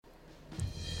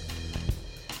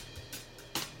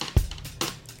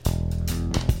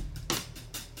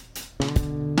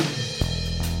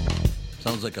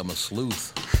sounds like I'm a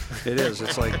sleuth. It is.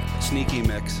 It's like sneaky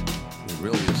mix. It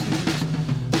really is sneaky.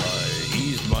 I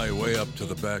eased my way up to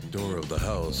the back door of the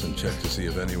house and checked to see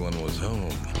if anyone was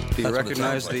home. Do you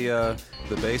recognize the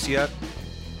bass yet?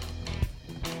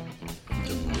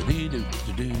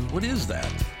 What is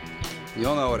that?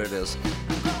 You'll know what it is.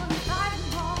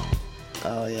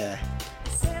 Oh, yeah.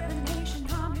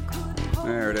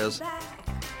 There it is.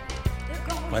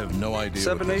 I have no idea.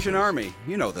 Seven Nation Army.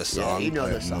 You know this song. Yeah, you know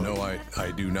this song. No,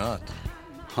 I do not.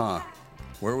 Huh.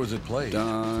 Where was it played?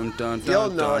 Dun, dun, You'll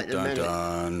dun, know dun, it in a dun, minute.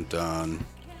 dun, dun.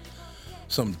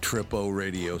 Some Trippo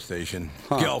radio station.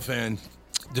 Huh. Gelfand,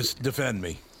 just defend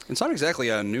me. It's not exactly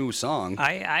a new song.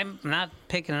 I'm not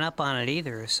picking up on it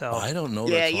either, so. I don't know.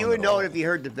 Yeah, that you song would at know all. it if you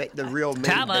heard the real main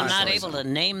Tom, I'm bass not line. able to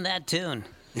name that tune.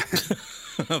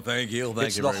 Thank you. Thank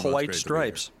It's you the very much. White Great to be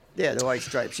Stripes. Yeah, the White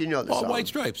Stripes. You know the here. Oh, song. White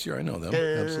Stripes. Yeah, I know them.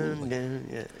 Absolutely.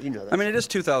 Yeah, you know that I mean, it is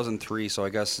 2003, so I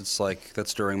guess it's like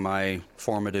that's during my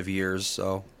formative years,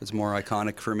 so it's more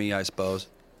iconic for me, I suppose.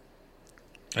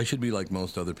 I should be like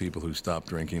most other people who stop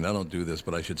drinking. I don't do this,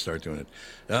 but I should start doing it.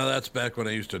 Now, that's back when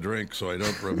I used to drink, so I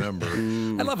don't remember.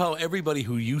 I love how everybody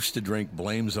who used to drink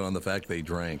blames it on the fact they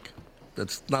drank.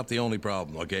 That's not the only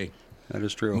problem, okay? That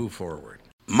is true. Move forward.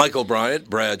 Michael Bryant,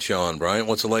 Bradshaw and Bryant,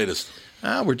 what's the latest?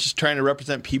 We're just trying to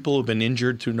represent people who've been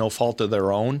injured through no fault of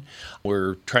their own.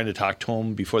 We're trying to talk to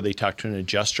them before they talk to an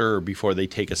adjuster or before they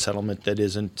take a settlement that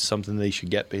isn't something they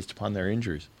should get based upon their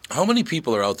injuries. How many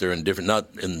people are out there in different, not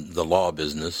in the law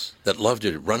business, that love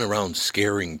to run around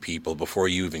scaring people before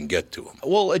you even get to them?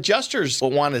 Well, adjusters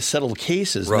want to settle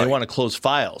cases and Right. they want to close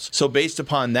files. So based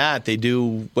upon that, they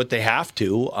do what they have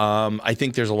to. I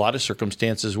think there's a lot of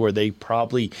circumstances where they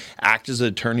probably act as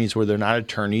attorneys where they're not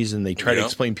attorneys and they try to Yeah.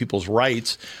 explain people's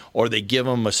rights or they give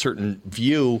them a certain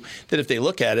view that if they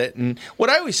look at it. And what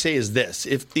I always say is this,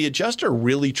 if the adjuster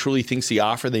really truly thinks the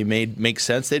offer they made makes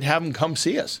sense, they'd have them come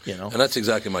see us, you know. And that's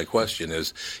exactly my question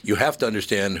is you have to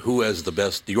understand who has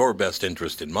your best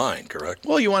interest in mind, correct?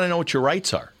 Well, you want to know what your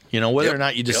rights are. You know, whether Yep, or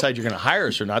not you decide yep. you're going to hire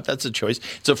us or not, that's a choice.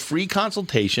 It's a free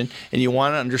consultation, and you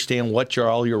want to understand what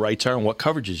all your rights are and what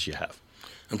coverages you have.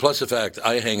 And plus the fact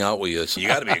I hang out with you, so you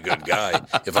got to be a good guy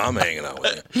if I'm hanging out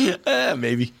with you.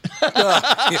 Maybe.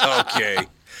 Okay.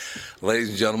 Ladies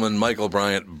and gentlemen, Michael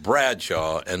Bryant,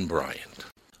 Bradshaw and Bryant.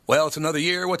 Well, it's another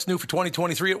year. What's new for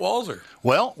 2023 at Walzer?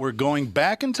 Well, we're going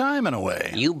back in time in a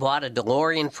way. You bought a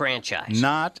DeLorean franchise.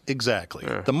 Not exactly.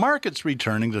 The market's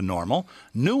returning to normal.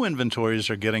 New inventories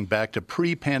are getting back to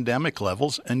pre-pandemic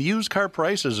levels, and used car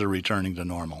prices are returning to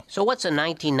normal. So what's a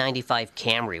 1995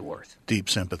 Camry worth? Deep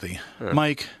sympathy.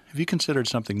 Mike, have you considered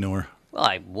something newer? Well,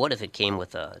 I would if it came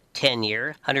with a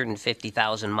 10-year,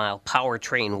 150,000-mile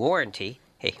powertrain warranty.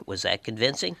 Hey, was that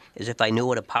convincing? As if I knew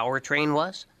what a powertrain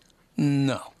was?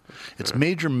 No. It's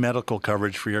major medical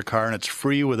coverage for your car, and it's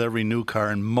free with every new car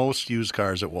and most used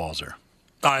cars at Walzer.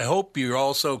 I hope you're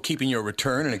also keeping your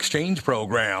return and exchange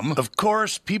program. Of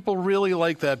course, people really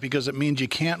like that because it means you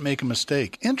can't make a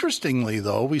mistake. Interestingly,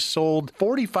 though, we sold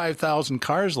 45,000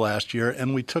 cars last year,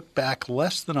 and we took back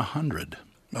less than 100.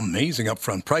 Amazing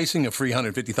upfront pricing, a free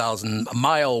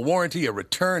 150,000-mile warranty, a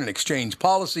return and exchange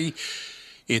policy.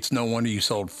 It's no wonder you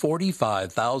sold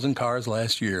 45,000 cars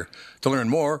last year. To learn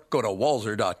more, go to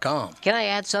walzer.com. Can I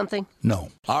add something? No.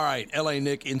 All right, L.A.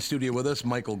 Nick in studio with us.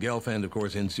 Michael Gelfand, of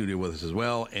course, in studio with us as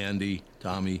well. Andy,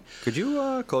 Tommy. Could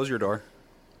you close your door?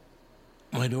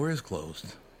 My door is closed.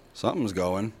 Something's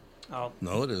going. Oh,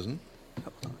 No, it isn't.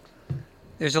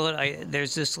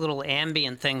 there's this little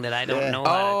ambient thing that I don't Yeah. know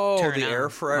how Oh, to turn the on. air When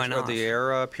fresh or off. the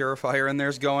air purifier in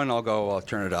there's going. I'll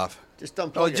turn it off. Just don't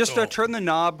Oh, plug it. just turn the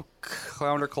knob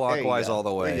counterclockwise go. all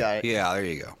the way. We got it. Yeah, there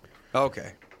you go.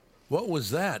 Okay. What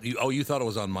was that? You thought it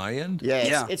was on my end? Yeah,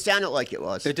 Yeah. it sounded like it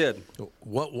was. It did.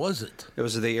 What was it? It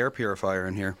was the air purifier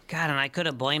in here. God, and I could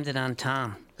have blamed it on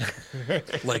Tom.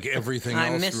 Like everything I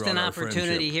else missed throughout an our opportunity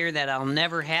friendship. here that I'll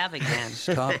never have again.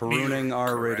 Stop ruining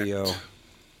our radio.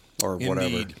 Or whatever.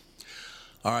 Indeed.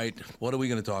 All right, what are we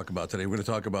going to talk about today? We're going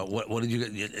to talk about what did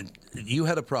you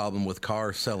had a problem with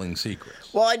car selling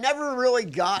secrets. Well, I never really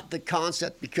got the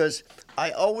concept because I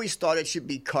always thought it should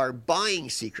be car buying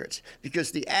secrets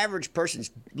because the average person's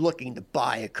looking to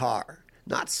buy a car,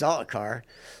 not sell a car.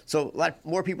 So a lot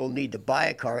more people need to buy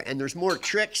a car, and there's more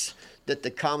tricks that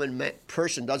the common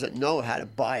person doesn't know how to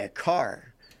buy a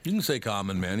car. You can say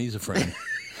common man, he's a friend.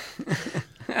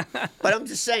 But I'm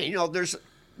just saying,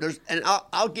 there's and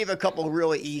I'll give a couple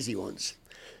really easy ones.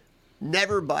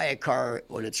 Never buy a car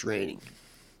when it's raining.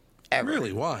 Ever.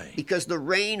 Really, why? Because the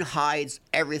rain hides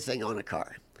everything on a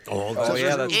car. Oh, Oh,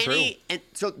 yeah, there's that's true. And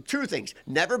so two things: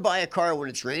 never buy a car when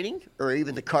it's raining, or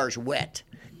even the car's wet.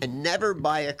 And never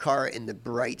buy a car in the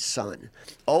bright sun.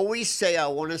 Always say, I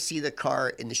want to see the car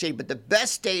in the shade. But the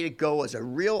best day to go is a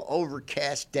real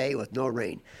overcast day with no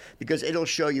rain, because it'll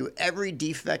show you every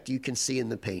defect you can see in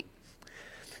the paint.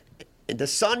 And the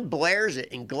sun blares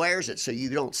it and glares it so you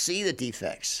don't see the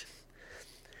defects.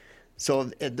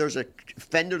 So if there's a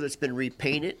fender that's been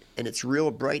repainted and it's real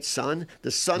bright sun,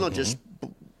 the sun will just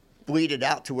bleed it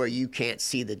out to where you can't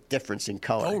see the difference in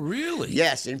color. Oh, really?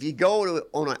 Yes, and if you go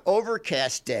on an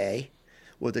overcast day,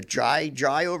 with a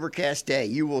dry overcast day,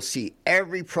 you will see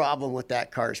every problem with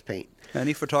that car's paint.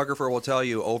 Any photographer will tell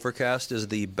you overcast is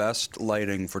the best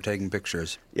lighting for taking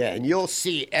pictures. Yeah, and you'll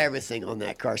see everything on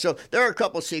that car. So there are a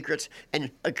couple secrets, and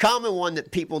a common one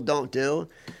that people don't do,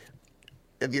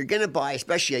 if you're going to buy,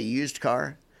 especially a used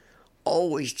car,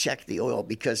 always check the oil,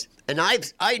 because, and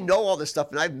I know all this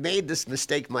stuff, and I've made this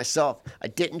mistake myself. I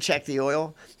didn't check the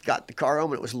oil, got the car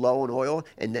home, and it was low in oil,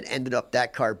 and then ended up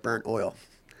that car burnt oil.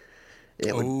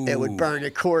 It would burn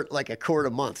a quart a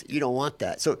month. You don't want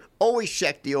that. So always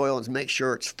check the oil and make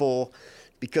sure it's full,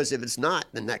 because if it's not,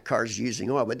 then that car's using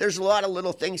oil. But there's a lot of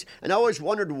little things, and I always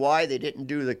wondered why they didn't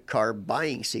do the car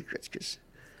buying secrets, because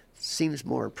it seems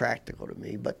more practical to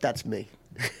me, but that's me.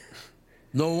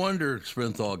 No wonder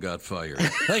Sprinthal got fired.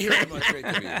 Thank you very much. Great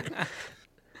to be here.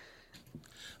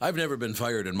 I've never been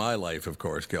fired in my life, of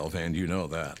course, Gelfand. You know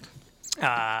that.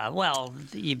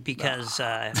 Because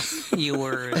you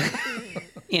were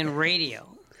in radio.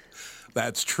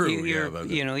 That's true.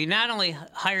 You're not only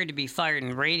hired to be fired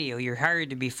in radio, you're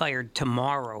hired to be fired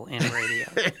tomorrow in radio.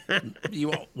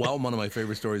 One of my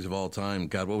favorite stories of all time,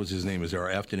 God, what was his name? He was our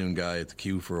afternoon guy at the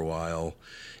Q for a while.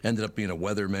 Ended up being a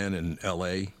weatherman in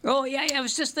L.A. Oh, yeah, I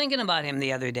was just thinking about him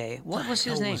the other day. What was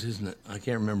his name? I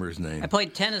can't remember his name. I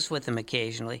played tennis with him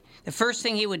occasionally. The first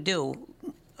thing he would do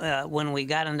when we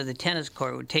got onto the tennis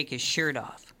court would take his shirt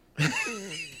off.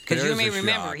 Because you may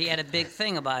remember, he had a big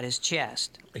thing about his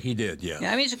chest. He did, yeah. I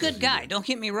mean, he's a good guy. Don't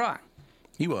get me wrong.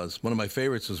 He was. One of my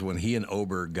favorites was when he and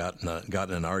Ober got in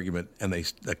an argument, and they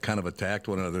kind of attacked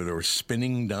one another. They were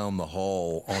spinning down the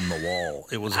hall on the wall.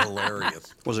 It was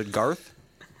hilarious. Was it Garth?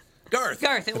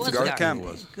 Garth. It was Garth Kemp.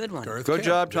 Good one. Good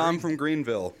job, Tom from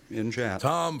Greenville in chat.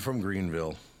 Tom from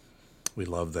Greenville. We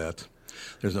love that.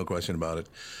 There's no question about it.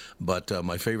 But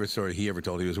my favorite story he ever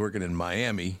told, he was working in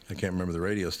Miami. I can't remember the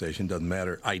radio station. Doesn't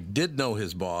matter. I did know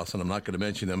his boss, and I'm not going to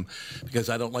mention him because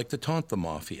I don't like to taunt the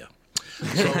mafia.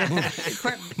 So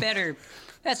better.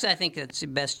 I think that's the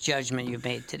best judgment you've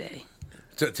made today.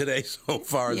 Today so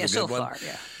far is a good one. Yeah, so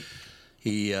far,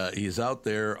 yeah. He's out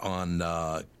there on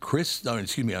on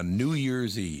New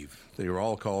Year's Eve. They were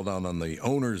all called out on the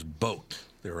owner's boat.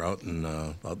 They were out in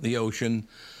the ocean,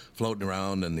 floating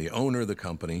around, and the owner of the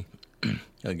company,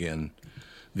 again,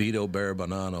 Vito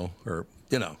Barabonano, or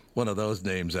one of those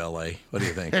names, L.A. What do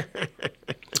you think?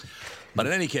 But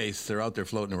in any case, they're out there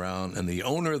floating around, and the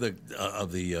owner of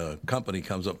the company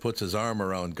comes up, puts his arm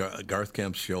around Garth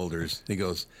Kemp's shoulders. He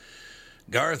goes,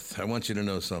 "Garth, I want you to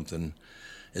know something.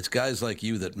 It's guys like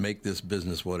you that make this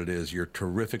business what it is. You're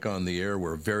terrific on the air.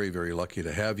 We're very, very lucky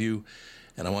to have you.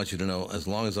 And I want you to know, as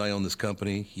long as I own this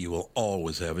company, you will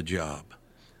always have a job."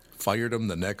 Fired him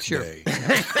the next day.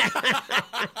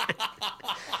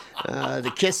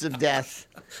 The kiss of death.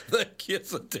 The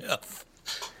kiss of death.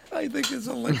 I think it's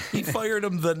he fired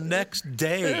him the next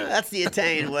day. That's the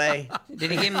Italian way. Did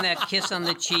he give him that kiss on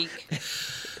the cheek?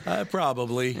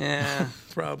 Probably. Yeah.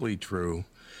 Probably true.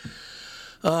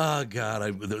 Oh,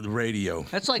 God, the radio.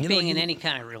 That's like being in any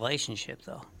kind of relationship,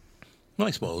 though.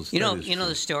 I suppose. You know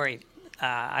the story.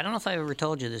 I don't know if I ever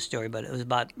told you this story, but it was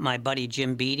about my buddy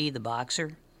Jim Beattie, the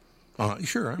boxer.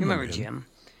 Sure. I remember Jim.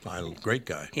 Great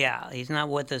guy. Yeah, he's not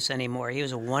with us anymore. He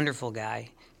was a wonderful guy.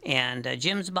 And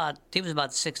he was about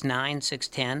 6'9",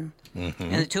 6'10". Mm-hmm.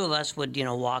 And the two of us would,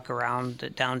 walk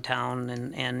around downtown,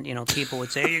 and people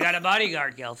would say, "Hey, you got a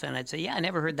bodyguard, Gelf?" And I'd say, "Yeah, I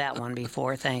never heard that one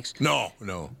before, thanks." No.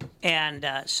 And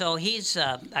so he's,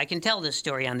 I can tell this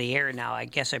story on the air now. I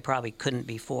guess I probably couldn't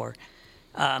before,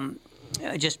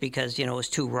 just because, it was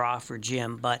too raw for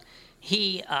Jim. But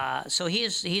he's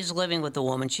living with a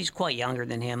woman. She's quite younger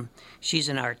than him. She's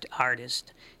an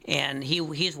artist. And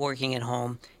he's working at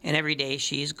home, and every day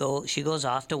she goes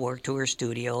off to work to her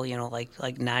studio,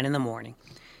 like 9 in the morning.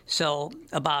 So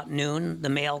about noon, the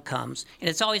mail comes, and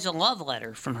it's always a love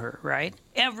letter from her, right?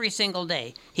 Every single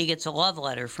day, he gets a love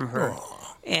letter from her,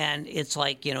 and it's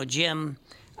like, Jim,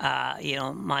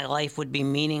 My life would be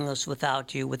meaningless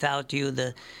without you. Without you,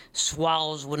 the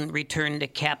swallows wouldn't return to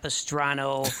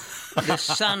Capistrano. The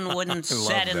sun wouldn't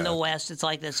set in the that. west. It's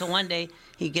like this. So one day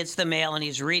he gets the mail and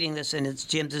he's reading this, and it's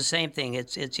Jim's the same thing.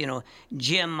 It's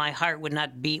Jim, my heart would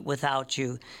not beat without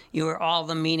you. You are all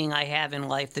the meaning I have in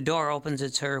life. The door opens.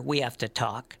 It's her. We have to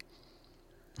talk.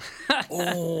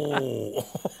 Oh.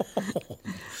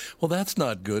 Well, that's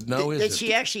not good. Now, Did is it?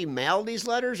 she actually mail these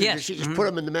letters, or Yes. did she just put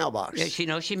them in the mailbox?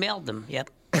 Yeah, she mailed them.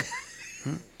 Yep.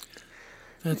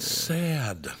 That's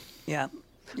sad. Yeah.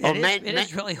 Oh, It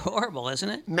is really horrible, isn't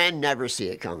it? Men never see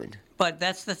it coming. But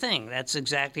that's the thing. That's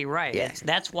exactly right. Yeah.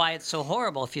 That's why it's so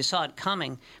horrible if you saw it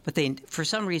coming. But for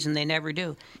some reason, they never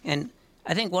do. And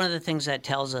I think one of the things that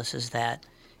tells us is that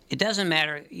it doesn't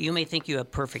matter. You may think you have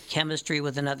perfect chemistry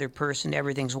with another person.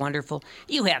 Everything's wonderful.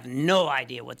 You have no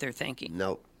idea what they're thinking.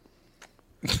 Nope.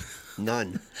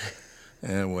 None.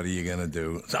 And what are you going to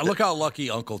do? So look how lucky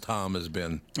Uncle Tom has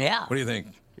been. Yeah. What do you think?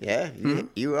 Yeah,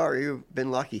 you've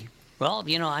been lucky. Well,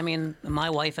 my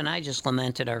wife and I just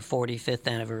lamented our 45th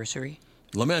anniversary.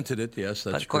 Lamented it, yes,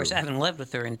 that's But of course, true. I haven't lived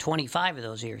with her in 25 of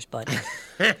those years. But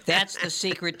that's the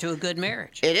secret to a good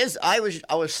marriage. It is. I was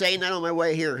saying that on my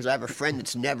way here because I have a friend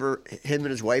that's never. Him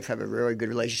and his wife have a really good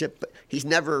relationship, but he's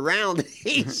never around.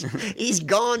 He's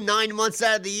gone 9 months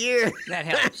out of the year. That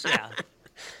helps. Yeah.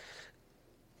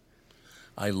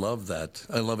 I love that.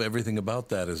 I love everything about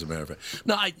that, as a matter of fact.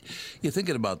 No, you're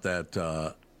thinking about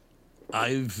that.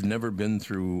 I've never been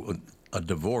through a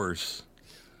divorce.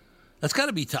 That's got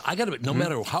to be tough. No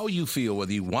matter how you feel,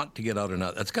 whether you want to get out or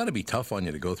not, that's got to be tough on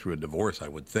you to go through a divorce, I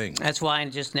would think. That's why I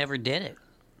just never did it.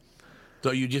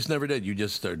 So you just never did.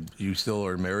 You still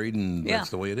are married, and Yeah. that's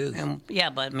the way it is.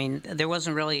 But there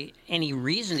wasn't really any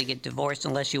reason to get divorced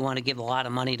unless you want to give a lot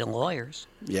of money to lawyers.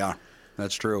 Yeah,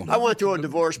 that's true. I went through a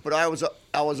divorce, but I was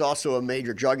also a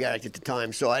major drug addict at the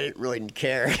time, so I didn't really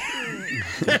care.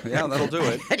 Yeah, that'll do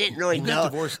it. I didn't really You know.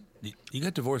 got divorced. You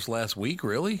got divorced last week,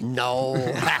 really? No,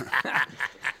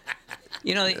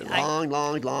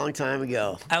 long time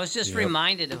ago. I was just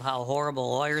reminded of how horrible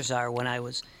lawyers are when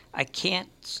I can't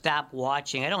stop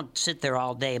watching. I don't sit there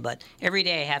all day, but every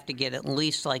day I have to get at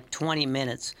least like 20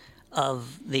 minutes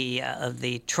of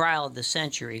the trial of the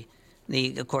century.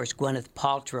 Of course, Gwyneth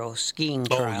Paltrow skiing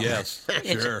trial. Oh, yes,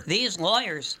 sure. These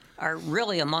lawyers are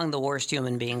really among the worst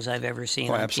human beings I've ever seen.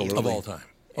 Oh, on TV. absolutely. Of all time.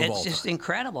 It's just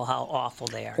incredible how awful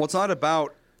they are. Well, it's not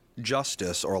about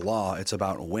justice or law. It's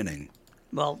about winning.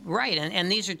 Well, right,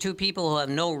 and these are two people who have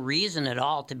no reason at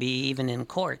all to be even in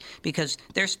court because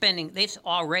they've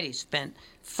already spent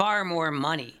far more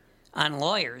money on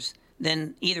lawyers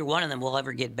than either one of them will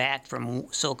ever get back from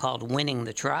so-called winning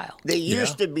the trial. They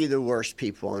used to be the worst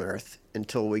people on earth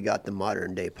until we got the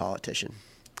modern day politician.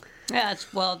 Yeah,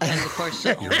 and of course,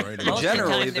 right. most of the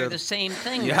Generally, time they're the same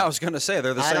thing. Yeah, I was going to say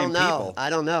they're the I same don't know. people. I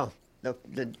don't know.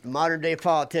 The modern day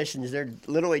politicians, they're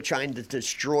literally trying to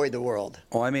destroy the world.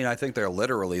 Well, I think they're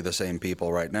literally the same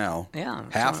people right now. Yeah,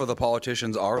 Half so- of the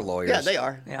politicians are lawyers. Yeah, they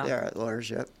are. Yeah. They are lawyers,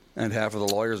 yep. And half of the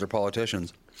lawyers are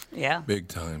politicians. Yeah. Big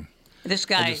time. This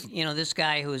guy, this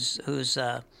guy who's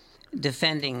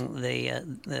defending the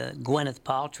Gwyneth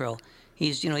Paltrow,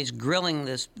 he's grilling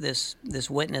this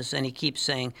witness, and he keeps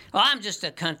saying, "Oh, I'm just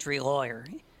a country lawyer."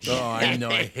 Oh, I know.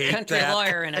 I hate Country that.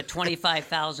 lawyer in a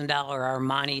 $25,000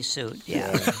 Armani suit.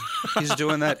 Yeah. He's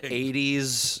doing that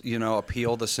 80s,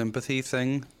 appeal to sympathy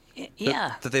thing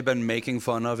Yeah. that they've been making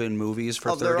fun of in movies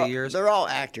for 30 years. They're all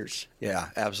actors. Yeah,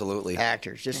 absolutely.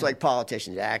 Actors, just like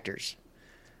politicians, actors.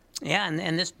 Yeah,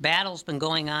 and this battle's been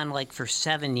going on like for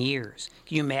 7 years.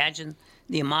 Can you imagine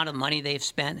the amount of money they've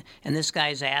spent? And this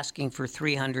guy's asking for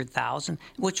 $300,000,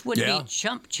 which would Yeah. be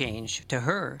chump change to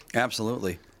her.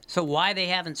 Absolutely. So why they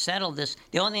haven't settled this?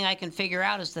 The only thing I can figure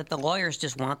out is that the lawyers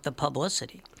just want the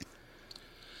publicity.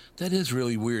 That is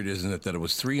really weird, isn't it? That it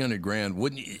was $300,000.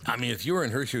 Wouldn't you? I mean, if you were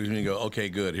in her shoes and you go, okay,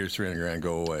 good, here's $300,000,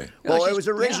 go away. Well, it she's- was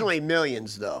originally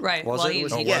millions, though. Right. Was well, it? he-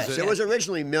 Was he- it? Yes, it was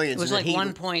originally millions. It was and like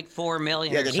then he- 1.4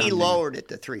 million. Yeah, or then he something. lowered it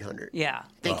to 300. Yeah.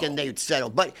 Thinking they'd settle,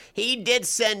 but he did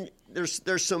send. There's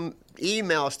some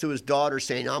emails to his daughter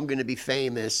saying, "I'm going to be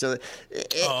famous." So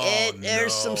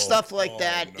there's some stuff like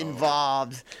that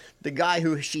involved. The guy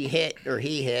who she hit or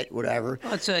he hit, whatever.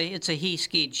 Well, it's a he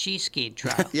skied, she skied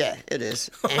trial. Yeah, it is.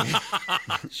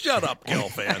 Shut up,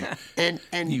 Gelfand.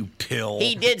 And You pill.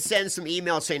 he did send some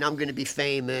emails saying, "I'm going to be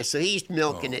famous," so he's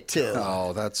milking it too.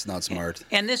 Oh, that's not smart.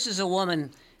 And this is a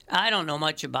woman, I don't know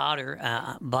much about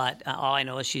her, but all I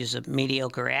know is she's a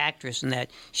mediocre actress and that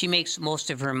she makes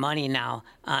most of her money now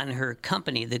on her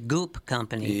company, the Goop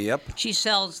Company. Yep. She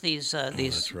sells these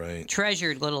that's right.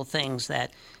 treasured little things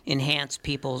that enhance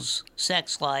people's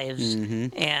sex lives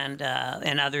and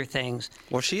other things.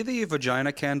 Was she the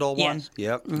vagina candle one? Yes.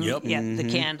 Yep. Yep. Yeah, the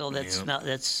candle that smell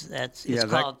that's it's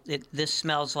called This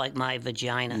Smells Like My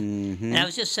Vagina. And I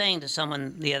was just saying to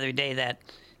someone the other day that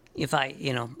if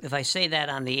I say that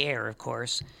on the air, of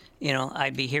course,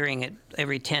 I'd be hearing it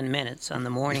every 10 minutes on the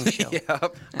morning show.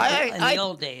 Yep. In the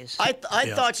old days. I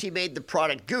thought she made the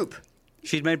product Goop.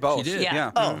 She'd made both. She did.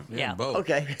 Yeah. Oh, yeah. Both.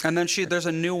 Okay. And then there's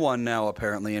a new one now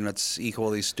apparently, and it's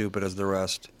equally stupid as the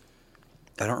rest.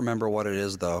 I don't remember what it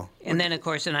is though. And then, of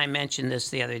course, and I mentioned this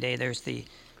the other day, there's the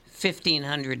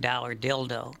 $1,500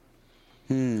 dildo.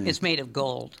 It's made of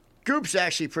gold. Goop's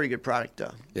actually a pretty good product,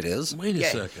 though. It is? Wait a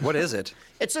Yeah. second. What is it?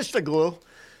 It's just a glue.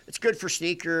 It's good for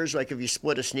sneakers. Like if you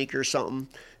split a sneaker or something,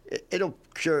 it'll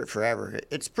cure it forever.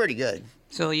 It's pretty good.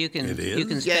 So you can It is? you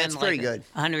can Yeah, spend it's pretty like good.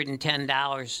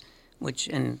 $110, which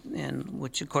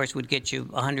which of course would get you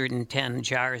 110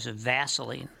 jars of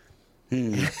Vaseline.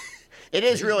 It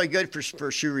is really good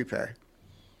for shoe repair.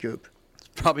 Goop.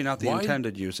 Probably not the Why?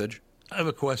 intended usage. I have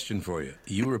a question for you.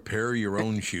 You repair your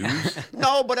own shoes?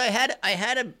 No, but I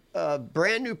had a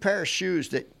brand new pair of shoes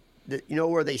that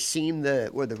where they seam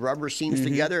where the rubber seams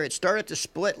together. It started to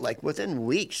split like within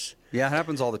weeks. Yeah, it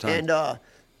happens all the time. And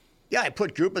I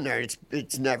put Goop in there. And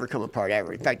it's never come apart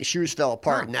ever. In fact, the shoes fell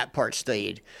apart and that part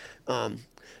stayed. And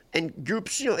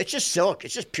Goop's, it's just silk.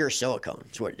 It's just pure silicone.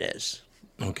 That's what it is.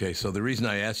 Okay, so the reason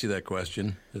I asked you that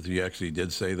question is you actually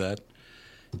did say that.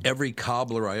 Every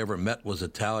cobbler I ever met was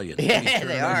Italian. Yeah, you turn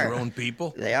they on are. your own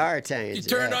people? They are Italians. You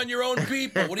turn yeah. on your own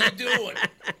people. What are you doing?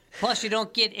 Plus, you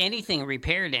don't get anything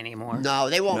repaired anymore. No,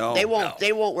 they won't. No. They won't. No.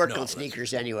 They won't work No, on that's-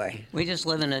 sneakers anyway. We just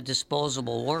live in a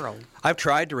disposable world. I've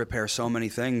tried to repair so many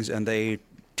things, and they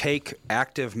take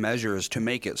active measures to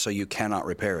make it so you cannot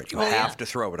repair it. You have to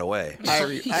throw it away.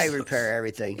 I repair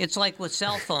everything. It's like with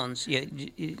cell phones.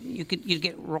 You'd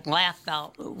get laughed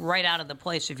out right out of the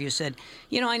place if you said,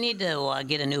 I need to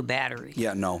get a new battery.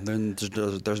 Yeah, no,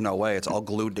 there's no way. It's all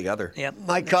glued together. Yep.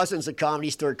 My cousin's a Comedy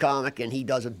Store comic, and he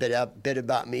does a bit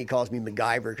about me. He calls me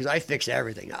MacGyver because I fix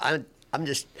everything. I'm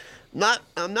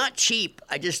not cheap.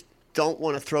 I just don't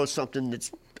want to throw something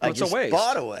that's I it's a just waste.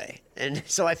 bought away, and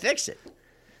so I fix it.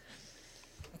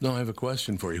 No, I have a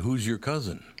question for you. Who's your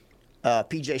cousin?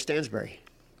 PJ Stansbury.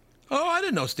 Oh, I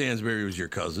didn't know Stansbury was your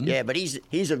cousin. Yeah, but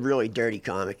he's a really dirty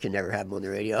comic. Can never have him on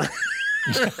the radio.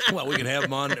 Well, we can have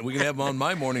him on. We can have him on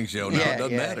my morning show now. It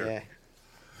doesn't matter. Yeah.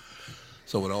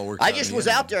 So it all works. I out just in the was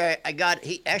end. out there.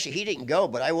 He didn't go,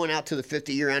 but I went out to the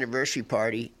 50-year anniversary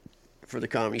party for the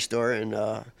Comedy Store, and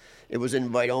it was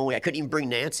invite only. I couldn't even bring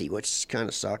Nancy, which kind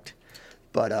of sucked.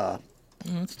 But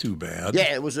Oh, that's too bad.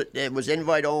 yeah, it was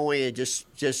invite only, and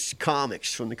just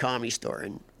comics from the Comedy Store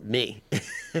and me.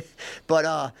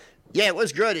 But yeah, it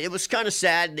was good. It was kind of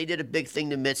sad. They did a big thing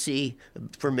to Mitzi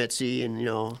for Mitzi,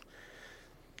 and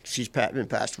she's been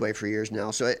passed away for years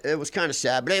now, so it was kind of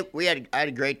sad. But I had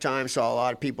a great time. Saw a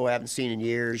lot of people I haven't seen in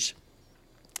years.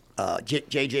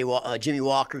 Jimmy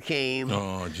Walker came.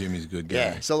 Oh, Jimmy's a good guy.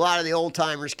 Yeah, so a lot of the old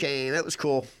timers came. It was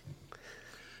cool.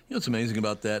 You know what's amazing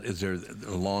about that is there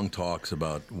are long talks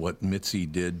about what Mitzi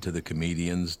did to the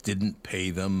comedians, didn't pay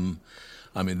them.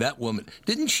 I mean, that woman,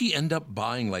 didn't she end up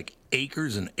buying like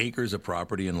acres and acres of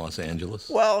property in Los Angeles?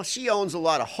 Well, she owns a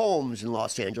lot of homes in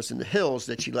Los Angeles in the hills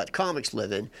that she let comics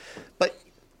live in. But,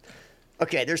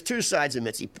 okay, there's two sides of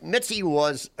Mitzi. Mitzi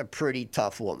was a pretty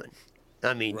tough woman.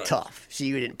 I mean, Right. tough. She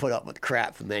didn't put up with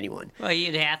crap from anyone. Well,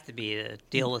 you'd have to be to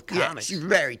deal with comics. Yeah, she's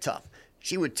very tough.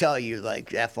 She would tell you,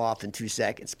 like, F off in 2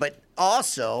 seconds. But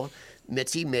also,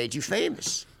 Mitzi made you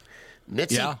famous.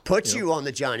 Mitzi put you on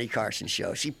the Johnny Carson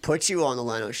show. She put you on the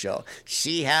Leno show.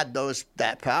 She had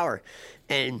that power.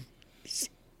 And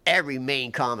every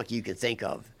main comic you could think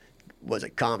of was a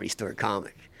Comedy Store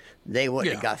comic. They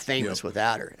wouldn't have got famous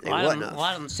without her. They wouldn't have. A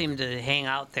lot of them seemed to hang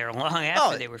out there long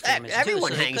after they were famous.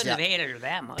 Everyone too, so hangs they couldn't out. have hated her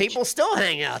that much. People still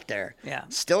hang out there. Yeah.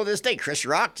 Still to this day, Chris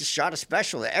Rock just shot a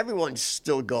special. Everyone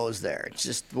still goes there. It's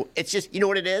just you know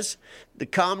what it is? The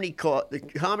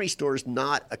Comedy Store is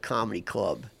not a comedy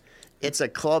club. It's a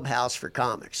clubhouse for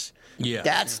comics. Yeah.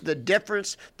 That's the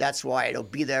difference. That's why it'll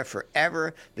be there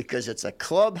forever, because it's a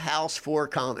clubhouse for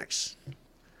comics.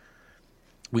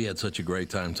 We had such a great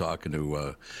time talking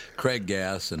to Craig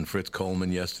Gass and Fritz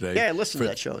Coleman yesterday. Yeah, listen to that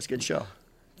Fritz, show. It's a good show.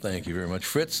 Thank you very much.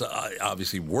 Fritz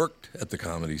obviously worked at the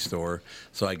Comedy Store,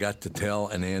 so I got to tell,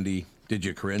 and Andy, did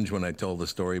you cringe when I told the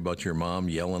story about your mom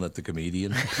yelling at the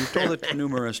comedian? You've told it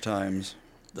numerous times.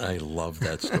 I love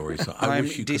that story. So I I'm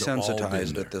wish you could have all been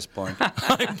desensitized there. at this point.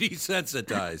 I'm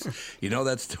desensitized. You know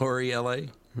that story, L.A.?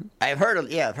 I've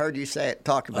heard you say it,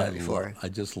 talk about it before. I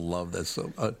just love that.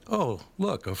 So, oh,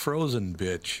 look, a frozen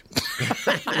bitch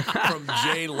from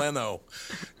Jay Leno.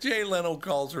 Jay Leno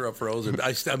calls her a frozen.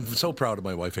 I'm so proud of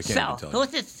my wife. I can't even tell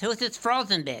you. Who's this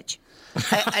frozen bitch?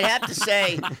 I'd have to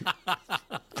say,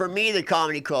 for me, the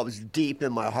comedy club is deep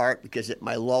in my heart because at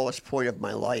my lowest point of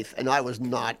my life, and I was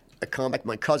not a comic.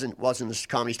 My cousin wasn't a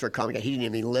Comedy Store comic. He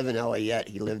didn't even live in L.A. yet.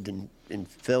 He lived in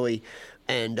Philly,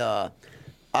 and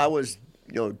I was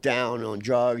down on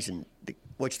drugs, and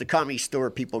which the Comedy Store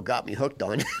people got me hooked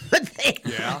on. But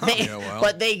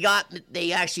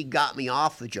they actually got me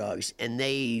off the drugs, and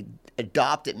they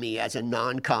adopted me as a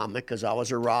non-comic because I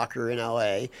was a rocker in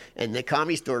L.A. And the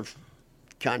Comedy Store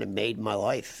kind of made my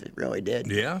life. It really did.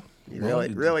 Yeah. It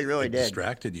really did.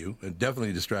 Distracted you. It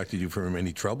definitely distracted you from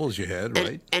any troubles you had,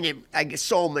 right? And I get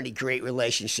so many great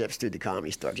relationships through the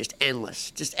Comedy Store. Just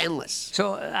endless.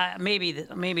 So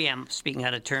maybe I'm speaking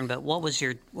out of turn, but what was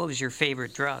your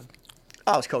favorite drug?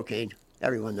 Oh, it's cocaine.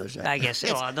 Everyone knows that. I guess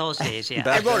those days, yeah.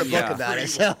 I wrote a book about it.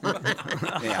 So.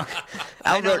 Yeah.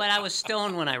 I know, but I was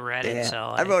stoned when I read it. So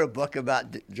I wrote a book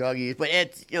about drug use, but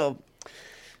it's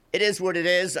it is what it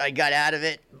is. I got out of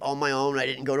it on my own. I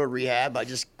didn't go to rehab. I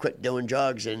just quit doing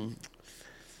drugs, and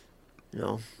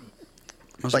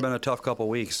Must have been a tough couple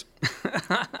weeks.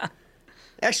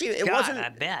 Actually, it wasn't I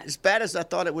bet. as bad as I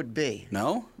thought it would be.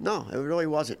 No? No, it really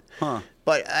wasn't. Huh.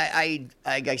 But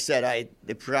like I said,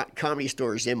 the Comedy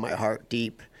Store is in my heart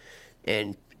deep,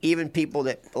 and even people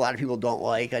that a lot of people don't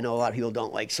like. I know a lot of people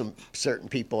don't like some certain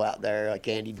people out there, like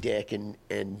Andy Dick and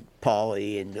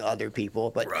Pauly and other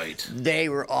people, but they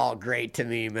were all great to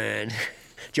me, man.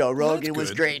 Joe Rogan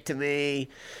was great to me.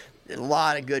 A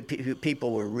lot of good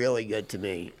people were really good to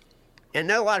me, and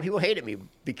then a lot of people hated me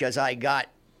because I got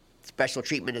special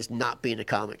treatment as not being a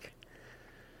comic.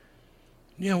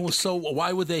 Yeah, well, so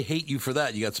why would they hate you for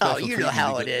that? You got special treatment. You know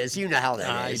how it is. You know how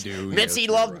that is. I do. Mitzi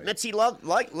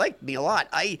liked me a lot.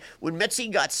 When Mitzi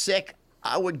got sick,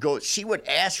 I would go. She would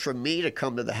ask for me to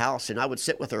come to the house, and I would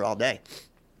sit with her all day.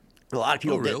 A lot of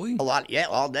people did. Really?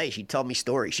 All day. She'd tell me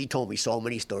stories. She told me so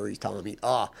many stories, telling me,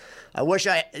 I wish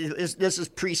this is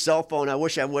pre-cell phone. I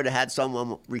wish I would have had some of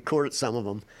them, recorded some of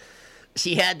them.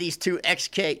 She had these two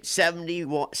XK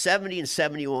 70 and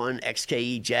 71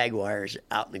 XKE Jaguars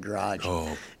out in the garage.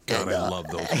 Oh, God, I love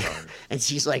those cars. And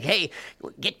she's like, hey,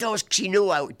 get those. She knew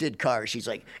I did cars. She's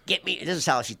like, get me. This is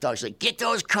how she talks. She's like, get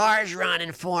those cars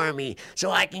running for me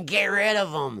so I can get rid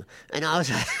of them. And I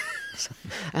was like,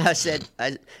 I said,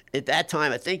 at that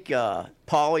time, I think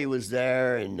Pauly was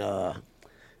there and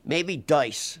maybe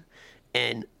Dice.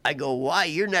 And I go, why?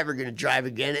 You're never going to drive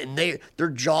again. And their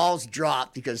jaws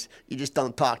dropped because you just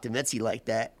don't talk to Mitzi like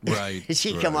that. Right. And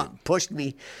she come up and pushed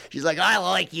me. She's like, I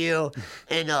like you.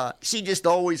 And she just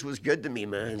always was good to me,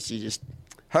 man.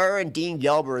 Her and Dean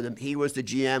Gelber, he was the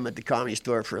GM at the Comedy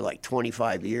Store for like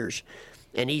 25 years.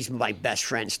 And he's my best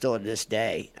friend still to this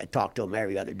day. I talk to him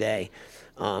every other day.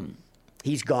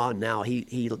 He's gone now.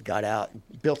 He got out,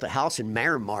 built a house in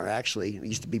Miramar, actually. It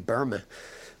used to be Burma.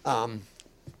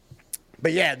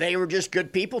 But yeah, they were just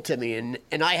good people to me,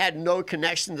 and I had no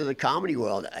connection to the comedy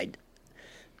world.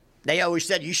 They always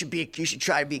said you should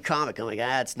try to be a comic. I'm like,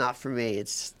 it's not for me.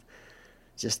 It's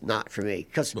just not for me.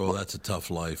 Well, that's a tough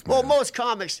life, man. Well, most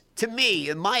comics, to me,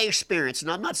 in my experience,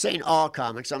 and I'm not saying all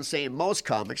comics, I'm saying most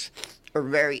comics are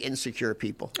very insecure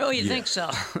people. Oh, you think so?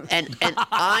 And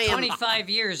I am 25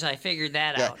 years. I figured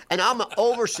that out. And I'm an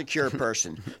over-secure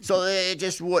person, so it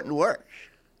just wouldn't work.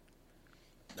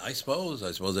 I suppose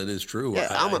that is true. Yeah,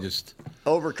 I'm a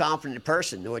overconfident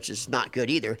person, which is not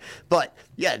good either. But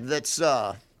yeah, that's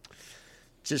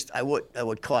just I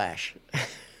would clash.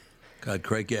 God,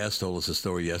 Craig Gass told us a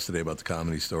story yesterday about the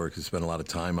Comedy Store because he spent a lot of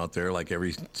time out there, like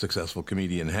every successful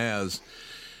comedian has.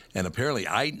 And apparently,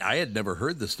 I had never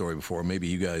heard this story before. Maybe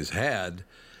you guys had,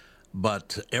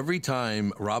 but every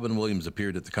time Robin Williams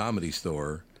appeared at the Comedy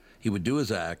Store, he would do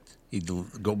his act. He'd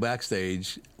go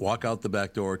backstage, walk out the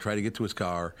back door, try to get to his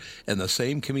car, and the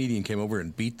same comedian came over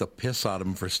and beat the piss out of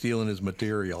him for stealing his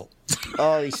material.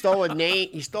 Oh, he stole a name.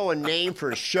 He stole a name for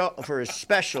his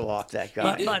special off that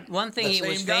guy. But one thing he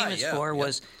was famous for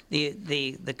was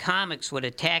the comics would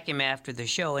attack him after the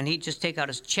show, and he'd just take out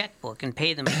his checkbook and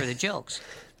pay them for the jokes.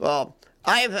 Well,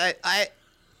 I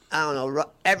don't know.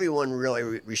 Everyone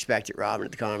really respected Robin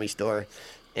at the Comedy Store,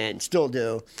 and still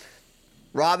do.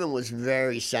 Robin was a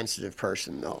very sensitive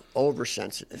person, though,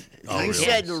 oversensitive. Oh, he really?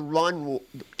 said to run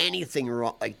anything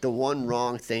wrong, like the one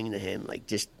wrong thing to him, like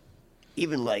just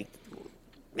even like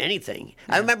anything.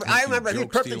 Yeah, I remember.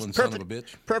 Joke-stealing son of a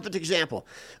bitch. Perfect example.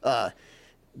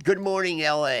 Good Morning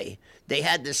L.A. They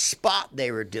had this spot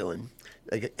they were doing,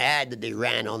 like an ad that they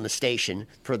ran on the station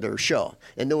for their show,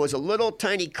 and there was a little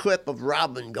tiny clip of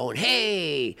Robin going,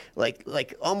 "Hey,"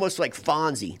 like almost like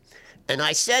Fonzie. And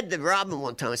I said to Robin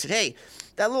one time, I said, "Hey,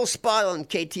 that little spot on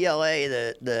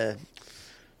KTLA, the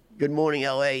Good Morning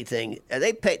LA thing,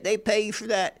 they pay you for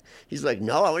that?" He's like,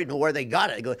 "No, I don't even know where they got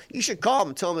it." I go, "You should call them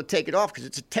and tell them to take it off because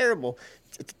it's a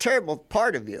terrible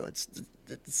part of you.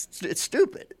 It's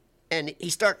stupid." And he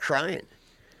started crying.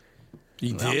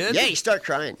 He did? Yeah, he started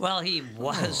crying. Well, he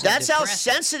was. That's how depressed.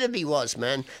 sensitive he was,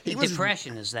 man. He was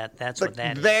Depression is that. That's what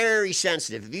that is. very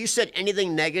sensitive. If you said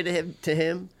anything negative to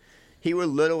him, he would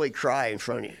literally cry in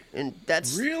front of you. And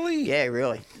that's Really? Yeah,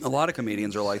 really. A lot of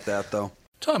comedians are like that, though.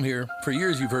 Tom here. For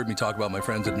years, you've heard me talk about my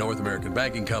friends at North American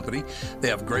Banking Company. They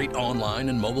have great online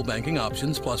and mobile banking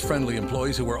options, plus friendly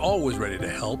employees who are always ready to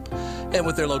help. And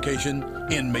with their location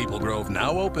in Maple Grove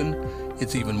now open,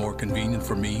 it's even more convenient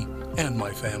for me and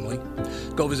my family.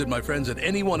 Go visit my friends at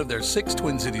any one of their 6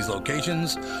 Twin Cities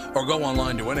locations or go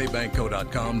online to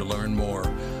nabankco.com to learn more.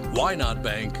 Why not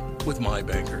bank with my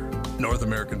banker? North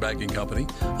American Banking Company,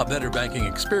 a better banking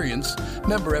experience,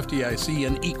 member FDIC,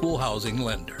 and equal housing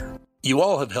lender. You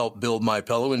all have helped build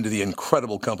MyPillow into the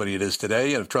incredible company it is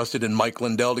today and have trusted in Mike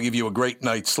Lindell to give you a great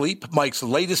night's sleep. Mike's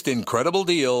latest incredible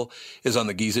deal is on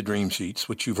the Giza Dream Sheets,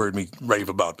 which you've heard me rave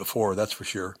about before, that's for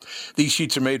sure. These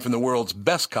sheets are made from the world's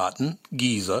best cotton,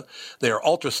 Giza. They are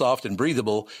ultra soft and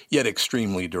breathable, yet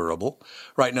extremely durable.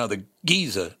 Right now, the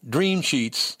Giza Dream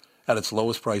Sheets at its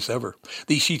lowest price ever.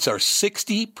 These sheets are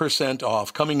 60%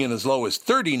 off, coming in as low as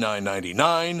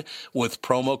 $39.99 with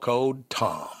promo code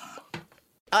TOM.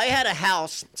 I had a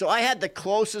house, so I had the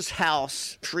closest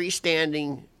house,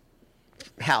 freestanding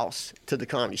house to the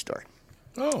Comedy Store.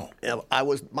 Oh.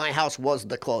 My house was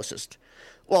the closest.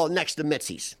 Well, next to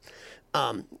Mitzi's.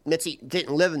 Mitzi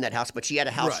didn't live in that house, but she had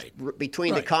a house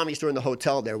between the Comedy Store and the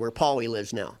hotel there where Paulie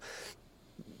lives now.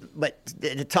 But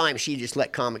at the time, she just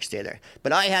let comics stay there.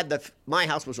 But my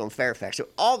house was on Fairfax, so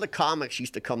all the comics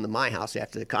used to come to my house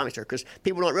after the Comedy Store because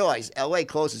people don't realize L.A.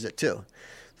 closes at 2.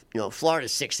 You know,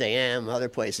 Florida's 6 a.m., other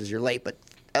places you're late, but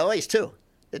LA's 2.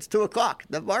 It's 2 o'clock.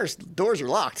 The bar's doors are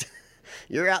locked.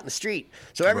 You're out in the street.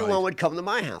 So everyone would come to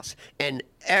my house. And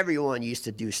everyone used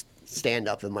to do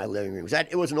stand-up in my living room.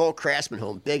 It was an old Craftsman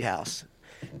home, big house.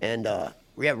 And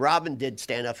Robin did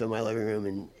stand-up in my living room.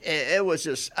 And it was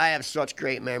just, I have such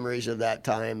great memories of that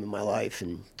time in my life.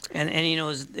 And you know,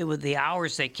 it was the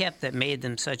hours they kept that made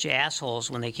them such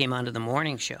assholes when they came onto the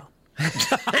morning show.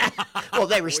 Well,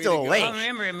 they were still awake. Well,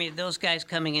 remember, I mean, those guys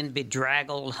coming in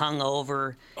bedraggled,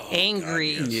 hungover,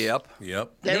 angry. God, yes.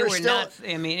 Yep. They were not.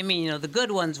 I mean, you know, the good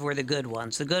ones were the good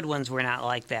ones. The good ones were not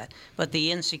like that. But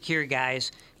the insecure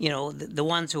guys, you know, the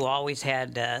ones who always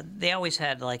had, they always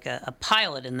had like a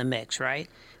pilot in the mix, right?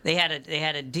 They had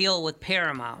a deal with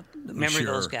Paramount. Remember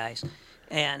those guys?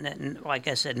 And like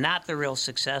I said, not the real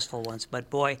successful ones, but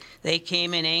boy, they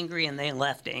came in angry and they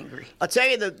left angry. I'll tell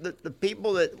you, the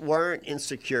people that weren't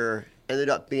insecure ended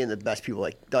up being the best people.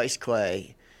 Like Dice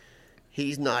Clay,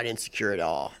 he's not insecure at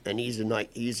all, and he's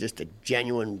just a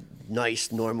genuine,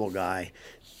 nice, normal guy.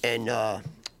 And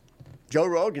Joe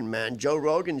Rogan, man, Joe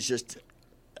Rogan's just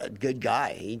a good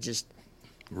guy. He just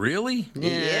Really?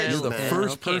 Yeah, You're the man.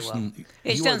 first person. Well,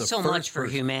 he's you are done the so first much for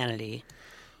person. humanity.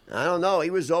 I don't know. He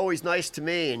was always nice to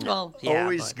me, and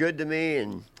always good to me,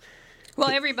 and. Well,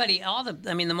 everybody,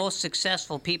 the most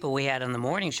successful people we had on the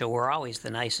morning show were always the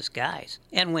nicest guys,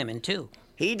 and women too.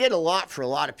 He did a lot for a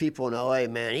lot of people in L.A.,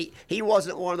 man. He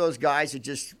wasn't one of those guys that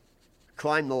just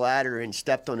climbed the ladder and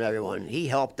stepped on everyone. He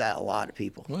helped out a lot of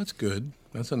people. Well, that's good.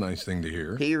 That's a nice thing to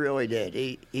hear. He really did.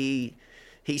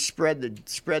 He spread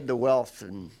the wealth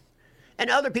and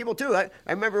other people too. I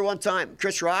remember one time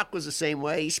Chris Rock was the same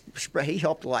way. He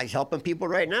helped a lot. He's helping people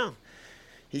right now.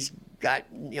 He's got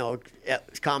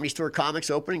Comedy Store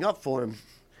comics opening up for him.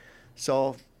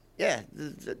 So yeah,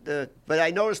 but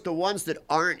I noticed the ones that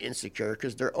aren't insecure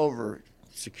because they're over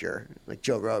secure, like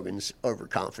Joe Rogan's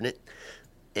overconfident,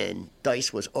 and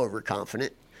Dice was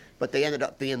overconfident, but they ended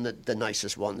up being the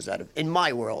nicest ones in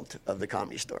my world of the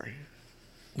Comedy Store.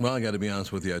 Well, I got to be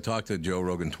honest with you. I talked to Joe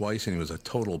Rogan twice, and he was a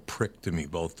total prick to me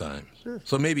both times.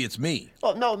 So maybe it's me.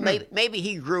 Well, no, maybe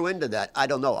he grew into that. I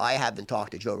don't know. I haven't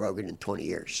talked to Joe Rogan in 20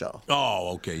 years, so.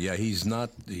 Oh, okay. Yeah, he's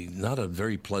not a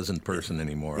very pleasant person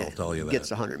anymore, I'll tell you that. He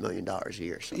gets $100 million a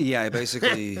year. So. Yeah,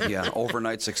 basically,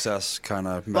 overnight success kind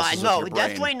of messes with your brain.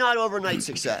 Definitely not overnight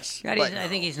success. God, I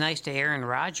think he's nice to Aaron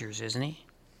Rodgers, isn't he?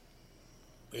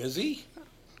 Is he?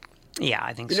 Yeah,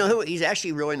 I think so. so. You know who? He's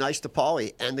actually really nice to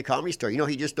Paulie and the Comedy Store. You know,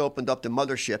 he just opened up the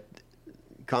Mothership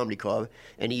comedy club,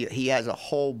 and he has a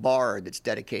whole bar that's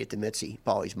dedicated to Mitzi,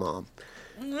 Paulie's mom.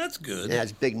 Well, that's good. It has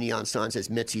a big neon sign that says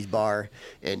Mitzi's Bar,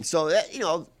 and so that,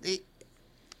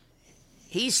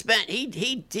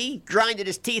 he grinded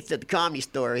his teeth at the Comedy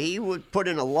Store. He would put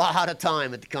in a lot of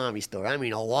time at the Comedy Store. I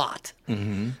mean, a lot.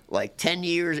 Mm-hmm. Like 10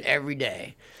 years every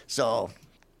day. So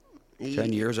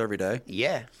 10 years every day?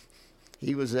 Yeah.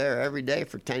 He was there every day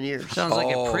for 10 years. Sounds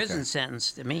like a prison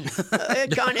sentence to me.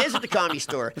 It kind of is at the Comedy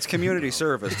Store. It's community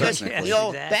service, technically.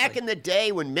 Yes. Back in the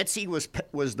day when Mitzi was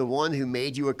the one who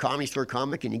made you a Comedy Store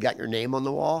comic and you got your name on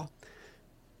the wall,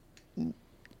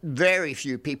 very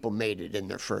few people made it in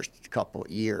their first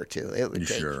year or two. It would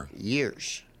take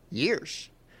years,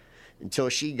 until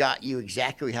she got you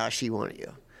exactly how she wanted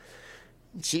you.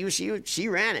 She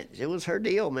ran it. It was her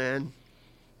deal, man.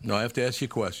 No, I have to ask you a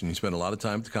question. You spent a lot of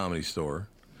time at the Comedy Store,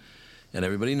 and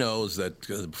everybody knows that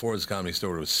before this Comedy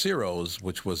Store, it was Ciro's,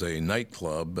 which was a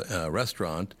nightclub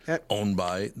restaurant owned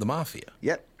by the Mafia.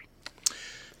 Yep.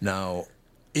 Now,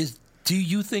 do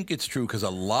you think it's true? Because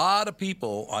a lot of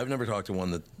people, I've never talked to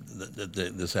one that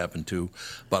this happened to,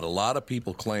 but a lot of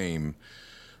people claim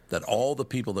that all the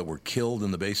people that were killed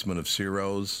in the basement of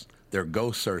Ciro's, their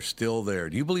ghosts are still there.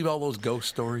 Do you believe all those ghost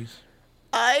stories?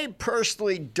 I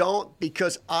personally don't,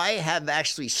 because I have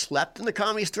actually slept in the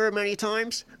Comedy Store many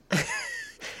times.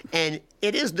 And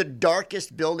it is the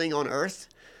darkest building on earth.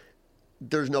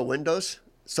 There's no windows,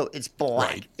 so it's black.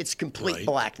 Right. It's complete Right.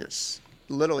 blackness,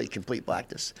 literally complete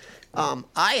blackness.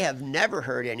 I have never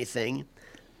heard anything.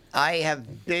 I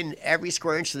have been every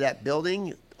square inch of that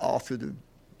building, all through the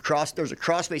cross. There's a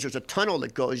cross space. There's a tunnel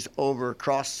that goes over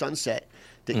across Sunset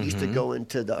that used to go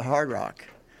into the Hard Rock.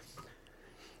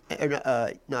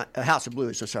 Not House of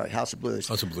Blues. So sorry, House of Blues.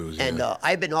 House of Blues. And Yeah.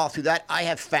 I've been all through that. I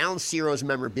have found Ciro's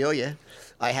memorabilia.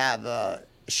 I have a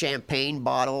champagne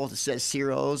bottle that says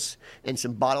Ciro's, and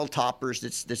some bottle toppers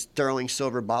that's sterling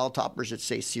silver bottle toppers that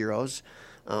say Ciro's.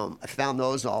 I found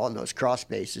those all in those cross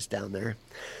spaces down there.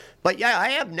 But yeah,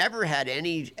 I have never had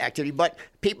any activity. But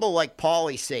people like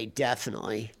Paulie say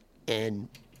definitely, and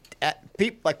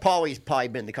people like Paulie's probably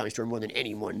been in the Comedy Store more than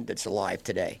anyone that's alive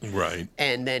today. Right.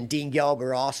 And then Dean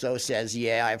Gelber also says,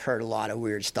 yeah, I've heard a lot of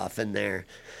weird stuff in there.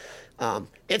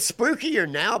 It's spookier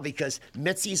now because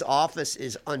Mitzi's office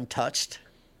is untouched.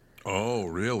 Oh,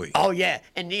 really? Oh, yeah.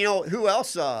 And you know, who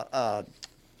else? Oh,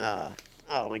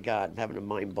 my God, I'm having a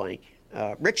mind blank.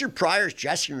 Richard Pryor's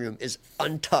dressing room is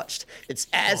untouched. It's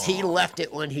as he left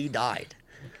it when he died.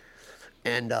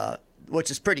 And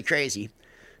which is pretty crazy.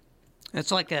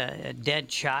 It's like a dead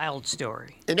child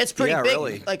story. And it's pretty Yeah, big.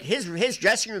 really. Like his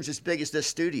dressing room's as big as this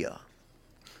studio.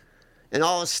 And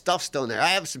all his stuff's still in there. I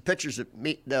have some pictures of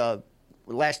me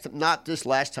not this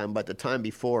last time, but the time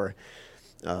before.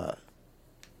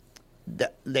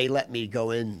 They let me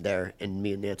go in there, and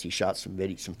me and Nancy shot some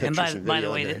pictures and video. And by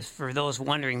the way, in there. for those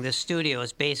wondering, this studio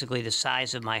is basically the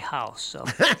size of my house. So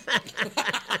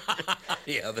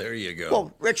Yeah, there you go.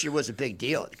 Well, Richard was a big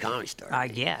deal at the Comedy Store. I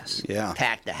guess. Yeah.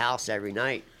 Packed the house every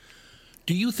night.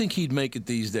 Do you think he'd make it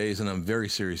these days? And I'm very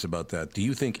serious about that. Do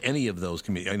you think any of those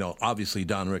comedians? I know, obviously,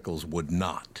 Don Rickles would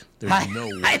not. There's no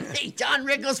way. I think Don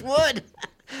Rickles would.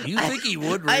 You think he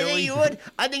would, really? I think he would.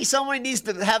 I think someone needs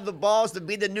to have the balls to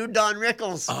be the new Don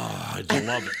Rickles. Oh, I'd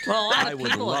love it. Well, a lot I of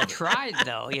would people love have it. tried,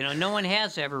 though. You know, no one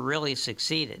has ever really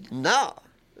succeeded. No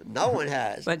one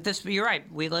has. But you're right.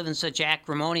 We live in such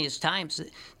acrimonious times.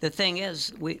 The thing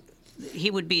is,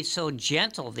 he would be so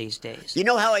gentle these days. You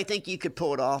know how I think you could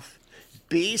pull it off?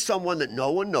 Be someone that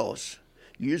no one knows.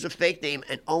 Use a fake name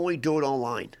and only do it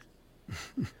online.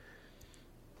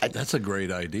 That's a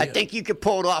great idea. I think you could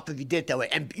pull it off if you did it that way.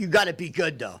 And you got to be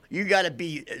good, though. You got to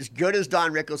be as good as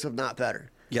Don Rickles, if not better.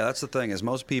 Yeah, that's the thing, is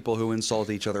most people who insult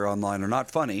each other online are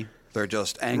not funny. They're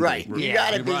just angry. Right. You Yeah.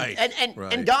 got to be. Right. And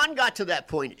Right. Don got to that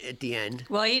point at the end.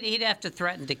 Well, he'd have to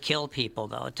threaten to kill people,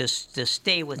 though, to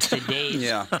stay with today's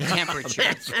Yeah. temperature.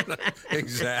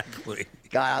 Exactly.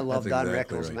 God, I love That's Don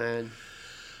exactly Rickles, right. man.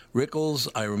 Rickles,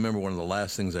 I remember one of the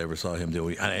last things I ever saw him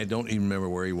do. I don't even remember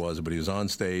where he was, but he was on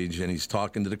stage and he's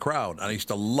talking to the crowd. And I used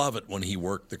to love it when he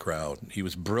worked the crowd. He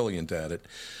was brilliant at it.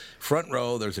 Front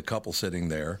row, there's a couple sitting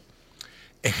there,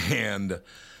 and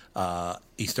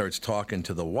he starts talking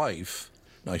to the wife.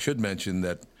 Now, I should mention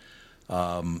that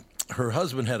her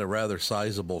husband had a rather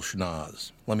sizable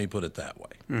schnoz. Let me put it that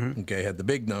way. Mm-hmm. Okay, had the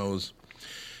big nose.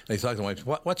 And he's talking to the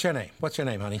wife. What's your name? What's your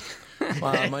name, honey?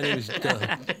 My name is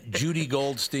Judy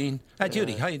Goldstein. Hi,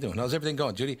 Judy. How you doing? How's everything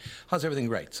going, Judy? How's everything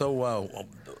great? So, are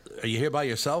you here by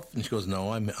yourself? And she goes,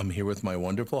 no, I'm here with my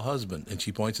wonderful husband. And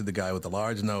she points at the guy with the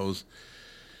large nose.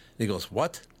 And he goes,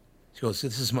 what? She goes,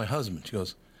 this is my husband. She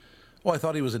goes, oh, I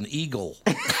thought he was an eagle.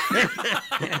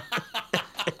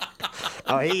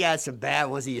 Oh, he had some bad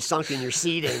ones that you sunk in your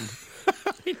seat in.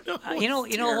 You know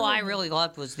who I really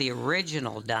loved was the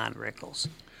original Don Rickles.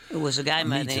 It was a guy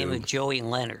by the name too. of Joey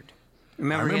Leonard. I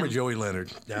remember him? Joey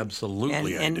Leonard.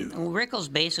 Absolutely, And I do.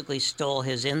 Rickles basically stole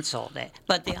his insult.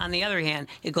 But on the other hand,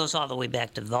 it goes all the way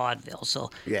back to vaudeville. So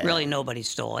Yeah. really nobody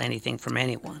stole anything from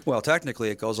anyone. Well, technically,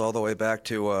 it goes all the way back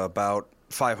to about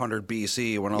 500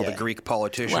 BC when all the Yeah. Greek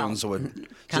politicians Well, would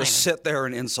kinda. just sit there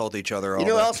and insult each other. You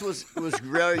know all who day. else was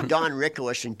very Don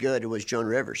Rickles and good? It was Joan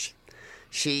Rivers.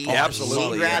 She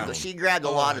absolutely, She grabbed a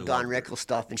lot of I Don love Rickles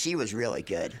stuff, and she was really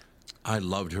good. I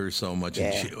loved her so much.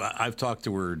 Yeah. And I've talked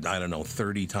to her, I don't know,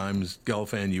 30 times.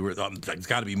 Gelfand, you were, it's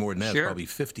got to be more than that, Sure. probably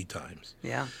 50 times.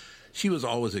 Yeah, She was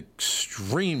always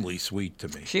extremely sweet to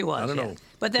me. she was. I don't yeah. know.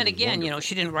 But then It was again, wonderful.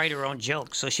 she didn't write her own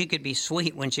jokes, so she could be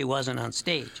sweet when she wasn't on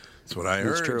stage. That's what I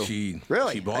heard. true. She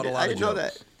Really? She bought I a lot didn't of know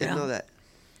jokes. that. Didn't Yeah. know that.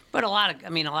 But a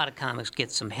lot of comics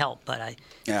get some help. But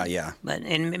Yeah.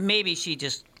 maybe she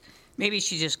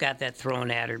just got that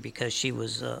thrown at her because she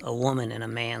was a woman in a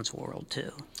man's world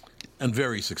too, And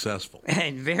very successful.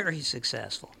 and very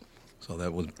successful. So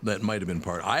that might have been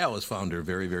part. I always found her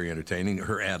very, very entertaining.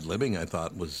 Her ad-libbing, I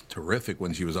thought, was terrific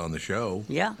when she was on the show.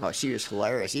 Yeah. Oh, she was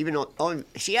hilarious. Even though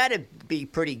she had to be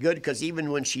pretty good because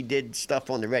even when she did stuff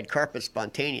on the red carpet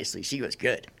spontaneously, she was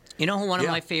good. You know who one of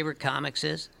Yeah. my favorite comics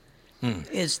is?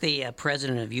 Is the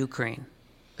president of Ukraine.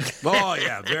 Oh,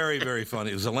 yeah, very, very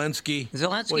funny. Zelensky.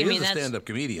 Zelensky, Well, I mean, he's a that's- stand-up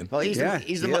comedian. Well, he's Yeah,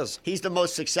 he's he the is. he's the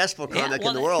most successful Yeah, comic well,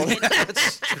 in the world.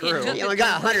 That's true. He only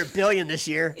got 100 billion this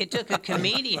year. It took a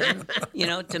comedian,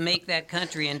 to make that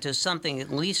country into something at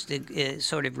least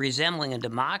sort of resembling a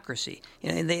democracy.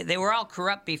 They were all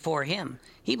corrupt before him.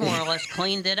 He more or less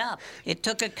cleaned it up. It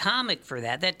took a comic for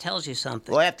that. That tells you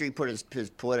something. Well, after he put his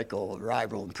political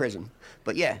rival in prison.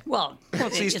 But yeah, Well,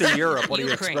 It's Eastern Europe. What do you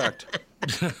Ukraine. expect?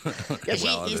 yes,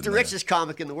 Well, he's other the than richest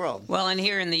comic in the world. Well, and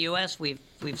here in the U.S., we've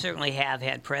certainly have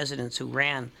had presidents who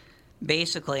ran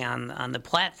basically on the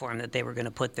platform that they were going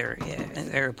to put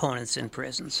their opponents in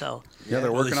prison. So Yeah,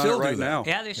 they're Well, they working on still it do right that. now.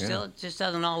 yeah, there's still it just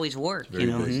doesn't always work. Very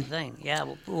Is big. the thing. Yeah,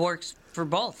 it works for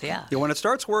both. Yeah. Yeah, when it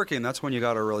starts working, that's when you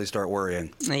got to really start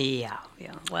worrying. Yeah.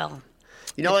 Well,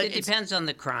 You know, it depends on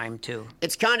the crime too.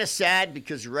 It's kind of sad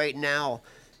because right now,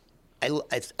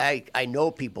 I know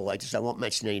people like this. I won't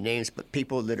mention any names, but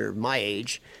people that are my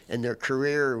age and their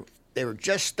career, they were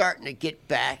just starting to get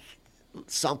back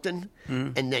something,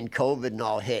 and then COVID and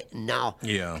all hit, and now,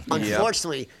 Yeah.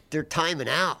 unfortunately, they're timing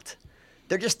out.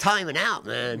 They're just timing out,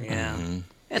 man. Yeah.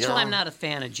 That's You why I'm know? not a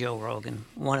fan of Joe Rogan.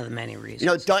 One of the many reasons. You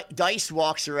know, Dice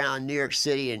walks around New York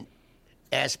City and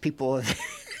asks people.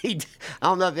 I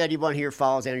don't know if anyone here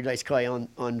follows Andrew Dice Clay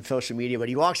on social media, but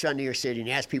he walks around New York City and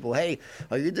asks people, "Hey,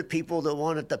 are you the people that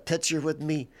wanted the picture with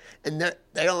me?" And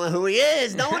they don't know who he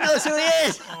is. No one knows who he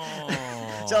is.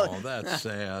 Oh, that's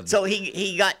sad. So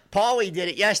he got Paulie did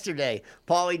it yesterday.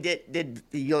 Paulie did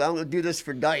I'm gonna do this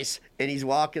for Dice, and he's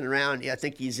walking around. I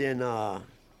think he's in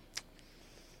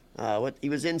he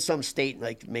was in some state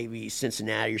like maybe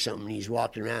Cincinnati or something. And he's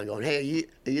walking around going, "Hey, are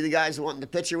you the guys wanting the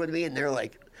picture with me?" And they're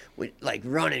like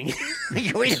running.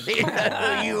 We know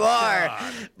who you are.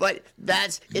 But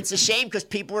it's a shame because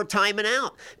people are timing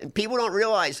out, and people don't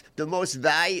realize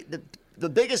the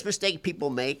biggest mistake people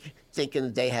make thinking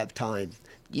that they have time.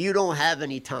 You don't have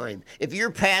any time. If you're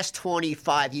past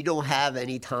 25, you don't have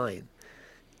any time.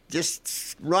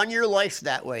 Just run your life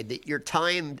that way, that you're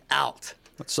timed out.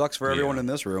 It sucks for everyone in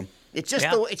this room. It's just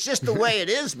Yeah. it's just the way it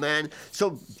is, man.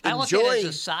 So I look at it enjoy. as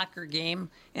a soccer game,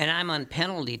 and I'm on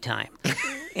penalty time.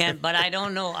 But I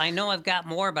don't know. I know I've got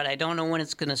more, but I don't know when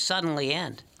it's going to suddenly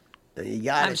end. You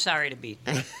got I'm sorry to be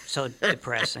so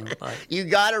depressing, but You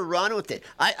got to run with it.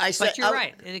 I said. but you're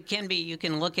right. It can be. You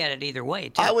can look at it either way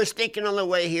too. I was thinking on the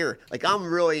way here, like I'm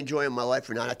really enjoying my life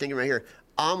right now. I think right here,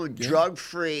 I'm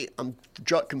drug-free. I'm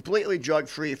completely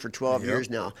drug-free for 12 years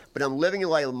now. But I'm living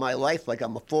my life like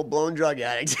I'm a full-blown drug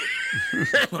addict.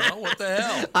 Well, what the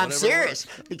hell? I'm Whatever serious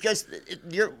because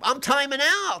I'm timing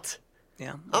out.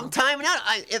 yeah. I'm timing out.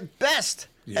 At best,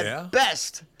 Yeah?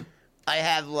 I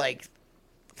have like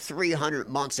 300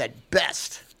 months at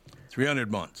best.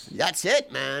 300 months. That's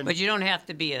it, man. But you don't have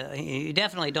to be you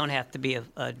definitely don't have to be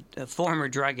a former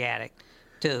drug addict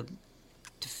to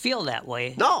feel that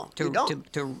way. No, to, you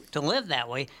don't. To live that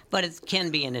way, but it can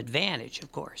be an advantage,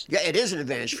 of course. Yeah, it is an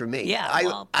advantage for me. Yeah,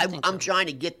 well, I think I'm so. trying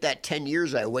to get that 10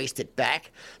 years I wasted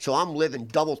back, so I'm living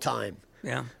double time.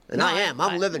 Yeah. And I am.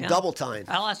 I'm living yeah. double time.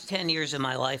 I lost 10 years of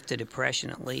my life to depression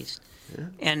at least.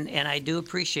 And I do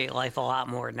appreciate life a lot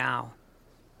more now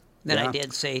than I Yeah.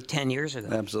 did, say, 10 years ago.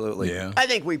 Absolutely. Yeah. I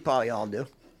think we probably all do.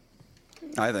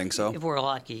 I think so. If we're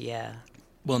lucky, yeah.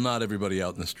 Well, not everybody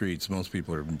out in the streets. Most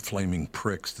people are flaming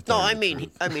pricks. To tell No, you I the mean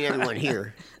truth. everyone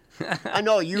here. I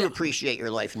know you appreciate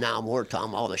your life now more,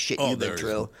 Tom. All the shit Oh, you've been there's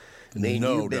through. I mean,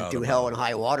 no you've been doubt through about hell it. and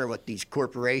high water with these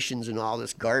corporations and all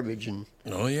this garbage. And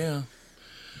Oh, yeah.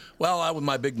 Well,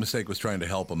 my big mistake was trying to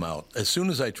help them out. As soon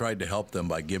as I tried to help them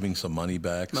by giving some money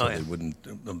back so Oh, yeah. they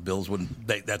wouldn't, the bills wouldn't,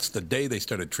 that's the day they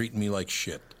started treating me like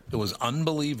shit. It was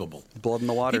unbelievable. Blood in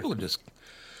the water.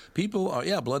 People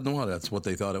are, blood in the water. That's what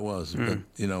they thought it was. But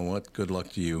you know what? Good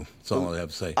luck to you. That's all I have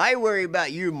to say. I worry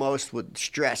about you most with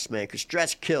stress, man, because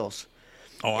stress kills.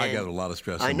 I got a lot of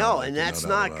stress. I in my know, life, and no that's doubt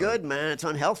not about good, it. man. It's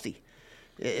unhealthy.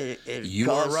 You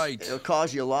are right. It'll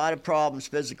cause you a lot of problems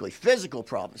physically. Physical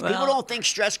problems. People Well- don't think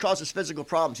stress causes physical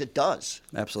problems. It does.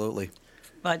 Absolutely.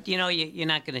 But you're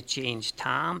not going to change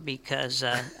Tom because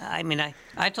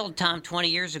I told Tom 20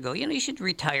 years ago, you should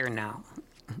retire now.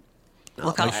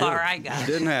 Look how far I got.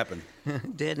 Didn't happen.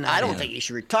 Didn't I don't think you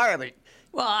should retire, but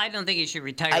Well, I don't think you should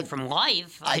retire from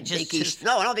life. I think you should.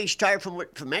 No, I don't think you should retire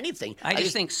from anything. I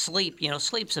just think sleep.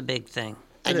 Sleep's a big thing.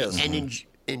 and, is. and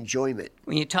enjoyment.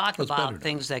 When you talk It's better about now.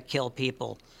 things that kill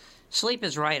people, sleep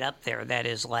is right up there. That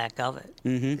is lack of it.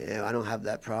 Yeah, I don't have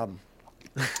that problem.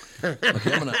 Okay,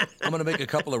 I'm gonna make a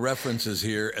couple of references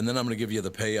here, and then I'm gonna give you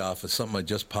the payoff of something that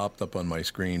just popped up on my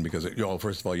screen because,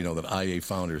 first of all, that IA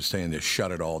founder is saying to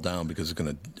shut it all down because it's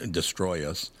gonna destroy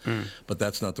us. But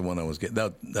that's not the one I was getting.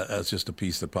 That's just a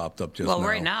piece that popped up just now. Well,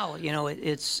 right now,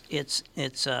 it's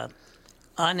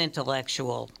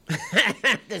unintellectual.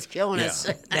 That's killing Yeah, us.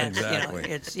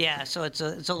 exactly. So it's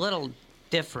a little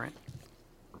different.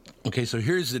 Okay, so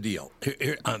here's the deal.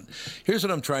 Here's what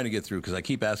I'm trying to get through because I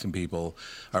keep asking people,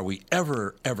 are we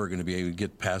ever going to be able to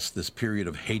get past this period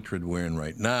of hatred we're in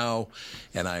right now?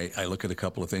 And I look at a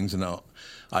couple of things, and now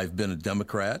I've been a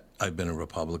Democrat, I've been a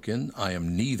Republican, I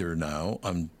am neither now.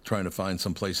 I'm trying to find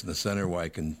some place in the center where I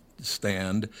can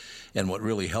stand, and what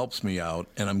really helps me out,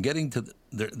 and I'm getting to,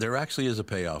 there actually is a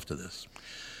payoff to this.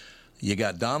 You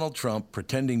got Donald Trump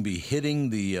pretending to be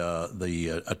hitting the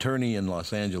attorney in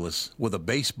Los Angeles with a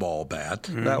baseball bat.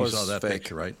 That You was saw that fake.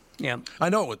 picture, right? Yeah. I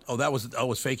know. That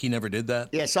was fake. He never did that.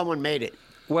 Yeah, someone made it.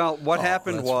 Well, what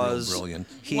happened that's real was brilliant.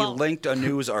 he Well- linked a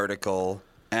news article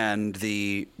and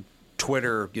the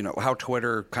Twitter, how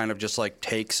Twitter kind of just like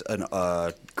takes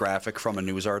a graphic from a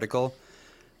news article.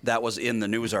 That was in the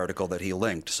news article that he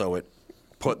linked, so it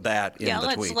put that in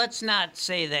the tweet. Let's not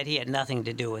say that he had nothing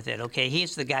to do with it. Okay,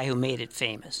 he's the guy who made it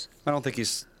famous. I don't think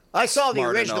he's. I saw the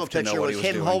smart original enough to know picture what was he was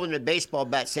him doing. holding a baseball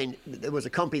bat saying there was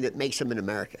a company that makes them in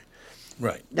America.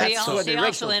 Right. That's he where also, the he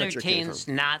also original picture came entertains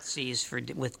from. Nazis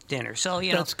with dinner. So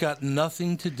That's got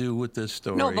nothing to do with this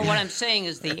story. No, but what I'm saying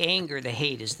is the anger, the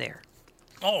hate is there.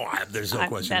 There's no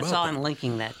question That's about all that. I'm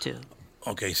linking that to.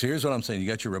 Okay, so here's what I'm saying. You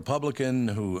got your Republican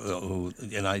who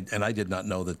and I did not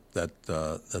know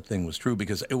that thing was true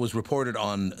because it was reported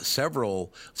on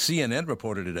several. CNN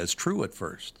reported it as true at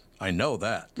first. I know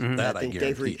that. That I think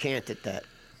they've guarantee. recanted that.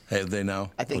 Have they now?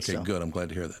 I think okay, so. good. I'm glad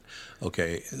to hear that.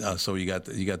 Okay, so you got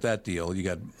that deal. You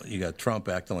got Trump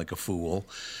acting like a fool,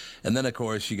 and then of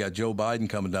course you got Joe Biden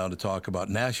coming down to talk about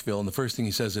Nashville, and the first thing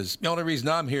he says is, "The only reason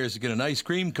I'm here is to get an ice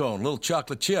cream cone, a little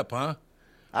chocolate chip, huh?"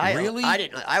 Really? I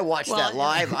didn't. I watched Well, that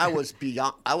live. I was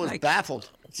baffled.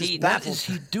 Just baffled. What is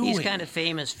he doing? He's kind of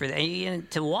famous for that.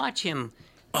 And to watch him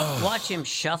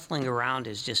shuffling around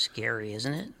is just scary,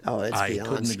 isn't it? Oh, it's I beyond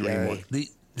couldn't agree scary. more.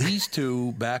 These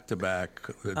two back to back,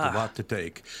 a lot to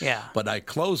take. Yeah. But I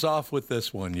close off with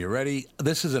this one. You ready?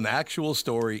 This is an actual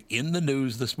story in the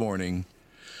news this morning.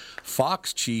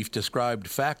 Fox chief described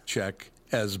fact check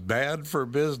as bad for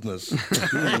business.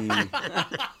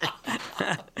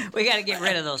 We got to get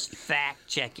rid of those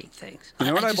fact-checking things. You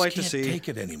know what I I'd just like to can't see? take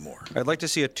it anymore. I'd like to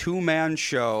see a two-man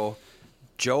show: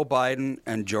 Joe Biden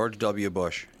and George W.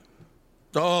 Bush.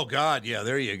 Oh God, yeah,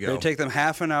 there you go. It'd take them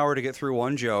half an hour to get through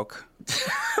one joke.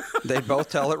 They'd both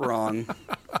tell it wrong.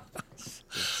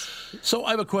 So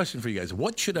I have a question for you guys.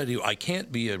 What should I do? I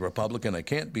can't be a Republican. I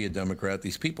can't be a Democrat.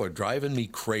 These people are driving me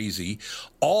crazy.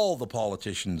 All the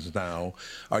politicians now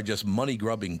are just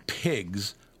money-grubbing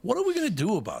pigs. What are we going to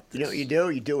do about this? You know what you do?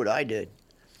 You do what I did.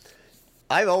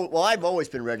 I've always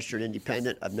been registered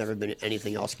independent. I've never been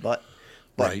anything else but.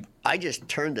 Right. I just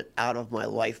turned it out of my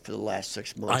life for the last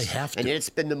 6 months. I have to. And it's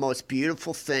been the most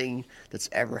beautiful thing that's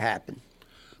ever happened.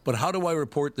 But how do I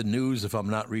report the news if I'm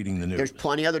not reading the news? There's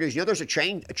plenty of other news. There's a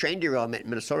train derailment in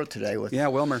Minnesota today with Yeah,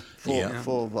 Wilmer. full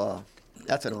of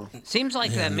ethanol. Seems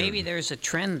like that maybe there's a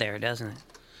trend there, doesn't it?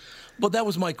 Well, that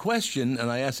was my question, and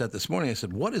I asked that this morning. I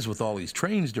said, what is with all these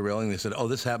trains derailing? They said, oh,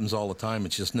 this happens all the time.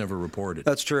 It's just never reported.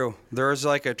 That's true. There's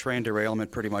like a train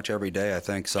derailment pretty much every day, I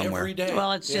think, somewhere. Every day.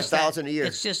 Well, it's just 1,000 that, a year.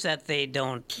 It's just that they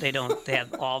don't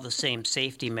have all the same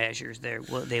safety measures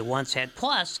they once had.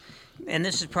 Plus, and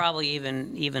this is probably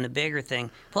even a bigger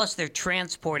thing. Plus, they're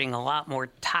transporting a lot more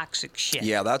toxic shit.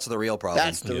 Yeah, that's the real problem.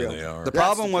 That's the Yeah, real. they are. The That's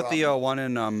problem the with the problem. one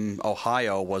in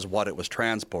Ohio was what it was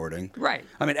transporting. Right.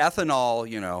 I mean, ethanol,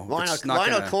 it's not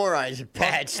Vinyl gonna... chloride is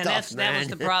bad stuff, And that man. was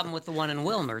the problem with the one in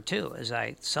Wilmer too, as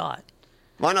I saw it.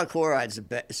 Vinyl chloride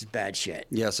is bad shit.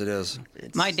 Yes, it is.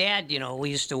 My dad,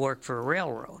 we used to work for a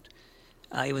railroad.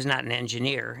 He was not an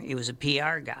engineer; he was a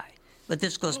PR guy. But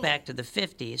this goes back to the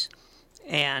 '50s,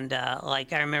 and I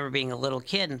remember being a little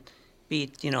kid and be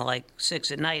like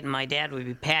 6 at night, and my dad would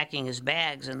be packing his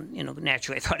bags, and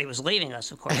naturally I thought he was leaving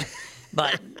us, of course,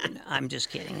 but I'm just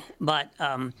kidding. But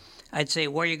I'd say,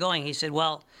 "Where are you going?" He said,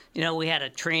 "Well, we had a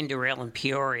train derail in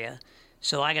Peoria."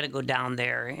 So I got to go down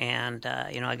there, and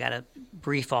I got to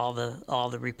brief all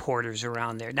the reporters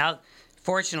around there. Now,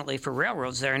 fortunately for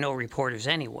railroads, there are no reporters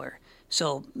anywhere.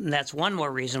 So that's one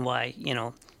more reason why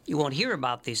you won't hear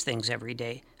about these things every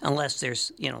day unless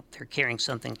there's they're carrying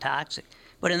something toxic.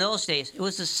 But in those days, it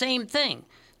was the same thing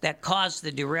that caused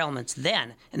the derailments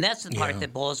then, and that's the part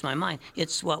that blows my mind.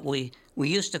 It's what we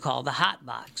used to call the hot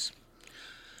box.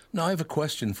 Now, I have a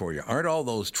question for you. Aren't all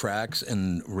those tracks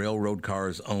and railroad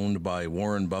cars owned by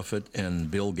Warren Buffett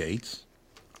and Bill Gates?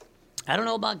 I don't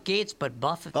know about Gates, but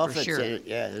Buffett for Buffett's sure. in it.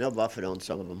 Yeah, I know Buffett owns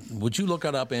some of them. Would you look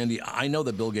it up, Andy? I know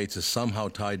that Bill Gates is somehow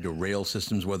tied to rail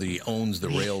systems, whether he owns the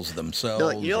rails themselves. No,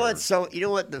 you know or- what? So you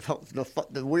know what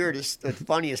the weirdest, the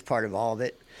funniest part of all of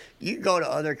it? You go to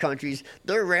other countries,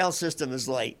 their rail system is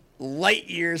like light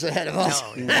years ahead of us.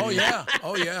 Oh yeah,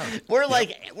 oh yeah. We're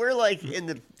like in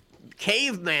the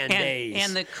caveman days.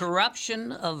 And the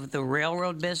corruption of the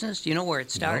railroad business, you know where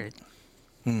it started?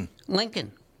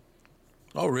 Lincoln.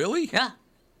 Oh really? Yeah.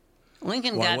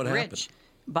 Lincoln Why, got what rich happened?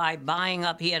 by buying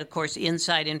up. He had, of course,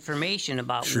 inside information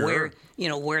about Sure.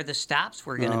 where the stops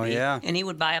were going to Oh, be, yeah. and he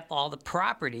would buy up all the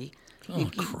property. Oh,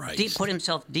 Christ. Put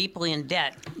himself deeply in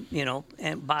debt,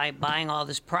 and by buying all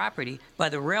this property by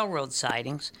the railroad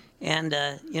sidings, and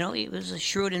he was a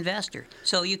shrewd investor.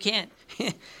 So you can't,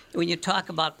 when you talk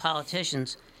about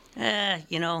politicians,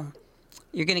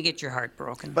 you're going to get your heart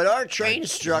broken. But our train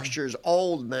structure's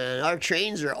old, man. Our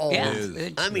trains are old. yeah, is.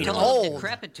 it's I mean, total old.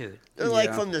 decrepitude. They're like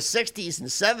Yeah. from the 60s and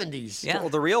 70s. Yeah. Well,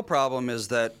 the real problem is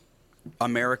that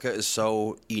America is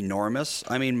so enormous.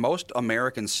 I mean, most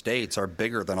American states are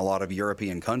bigger than a lot of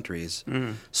European countries.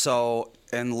 So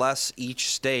unless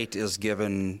each state is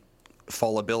given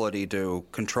full ability to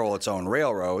control its own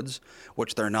railroads,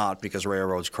 which they're not because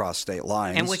railroads cross state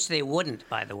lines. And which they wouldn't,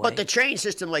 by the way. But the train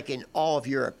system, like in all of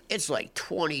Europe, it's like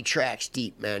 20 tracks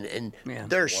deep, man. And Yeah.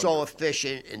 they're so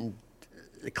efficient and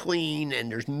clean,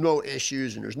 and there's no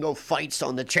issues, and there's no fights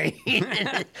on the train.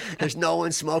 There's no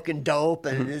one smoking dope,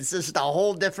 and it's just a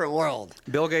whole different world.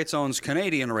 Bill Gates owns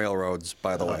Canadian railroads,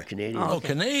 by the way. Canadian. Oh,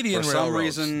 Canadian For some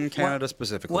railroads. reason, Canada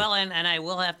specifically. Well, and I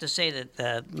will have to say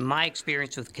that my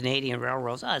experience with Canadian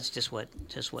railroads, it's just what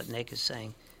Nick is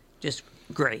saying, just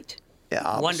great,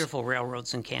 Yeah, wonderful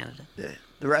railroads in Canada. Yeah.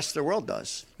 The rest of the world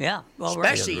does. Yeah, well,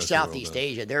 right. Especially the rest of the world Southeast does.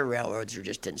 Asia. Their railroads are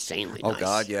just insanely oh, nice.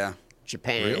 God, yeah.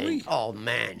 Japan. Really? Oh,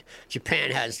 man.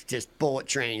 Japan has just bullet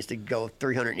trains that go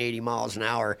 380 miles an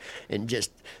hour and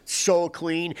just so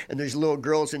clean. And there's little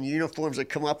girls in uniforms that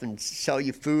come up and sell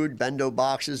you food, bento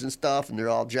boxes and stuff, and they're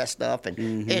all dressed up.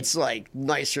 And it's like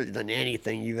nicer than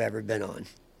anything you've ever been on.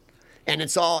 And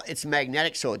it's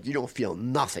magnetic, so you don't feel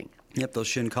nothing. Yep, those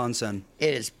Shinkansen.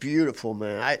 It is beautiful,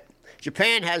 man.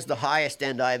 Japan has the highest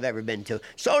end I've ever been to.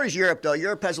 So does Europe, though.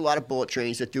 Europe has a lot of bullet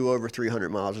trains that do over 300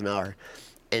 miles an hour.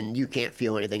 And you can't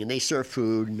feel anything. And they serve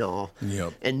food and all.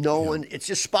 Yep. And no one, it's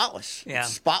just spotless. Yeah.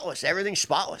 It's spotless. Everything's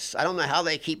spotless. I don't know how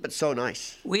they keep it so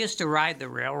nice. We used to ride the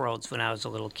railroads when I was a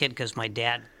little kid because my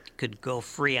dad could go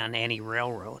free on any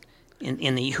railroad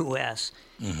in the U.S.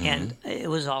 And it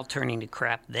was all turning to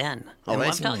crap then. Oh, And I'm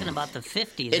it's- talking about the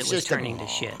 50s. It It's was just turning to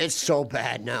shit. It's so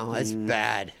bad now. It's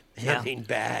bad. Yeah. I mean,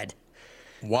 bad.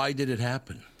 Why did it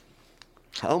happen?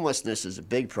 Homelessness is a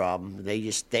big problem. They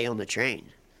just stay on the train.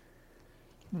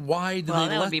 Why did Well, they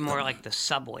that let would be more them? like the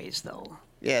subways, though.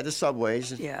 Yeah, the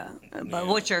subways. Yeah, but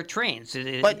which are trains.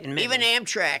 But in even Midland.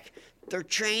 Amtrak, their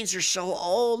trains are so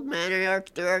old, man.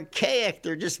 They're archaic.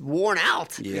 They're just worn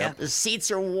out. Yeah. The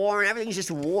seats are worn. Everything's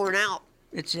just worn out.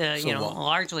 It's what?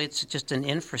 largely it's just an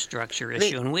infrastructure mean,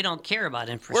 issue, and we don't care about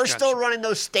infrastructure. We're still running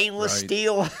those stainless Right.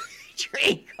 steel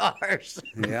train cars.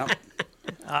 Yeah.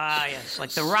 Ah, yes,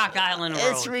 like the Rock Island Road.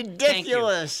 It's Thank you.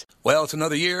 ridiculous. Well, it's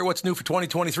another year. What's new for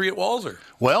 2023 at Walzer?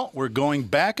 Well, we're going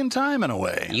back in time in a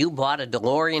way. You bought a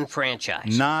DeLorean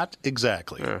franchise. Not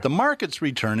exactly. The market's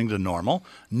returning to normal.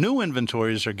 New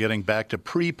inventories are getting back to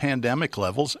pre-pandemic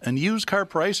levels, and used car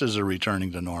prices are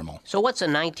returning to normal. So what's a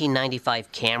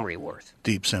 1995 Camry worth?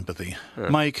 Deep sympathy.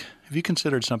 Mike, have you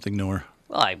considered something newer?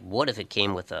 Well, I would if it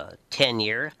came with a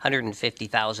 10-year,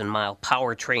 150,000-mile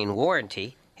powertrain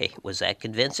warranty. Hey, was that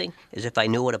convincing? As if I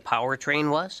knew what a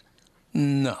powertrain was?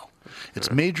 No.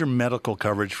 It's major medical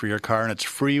coverage for your car, and it's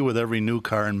free with every new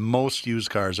car and most used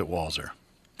cars at Walzer.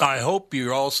 I hope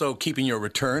you're also keeping your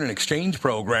return and exchange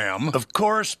program. Of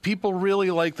course, people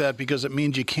really like that because it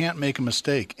means you can't make a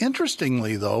mistake.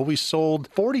 Interestingly, though, we sold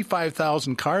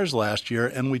 45,000 cars last year,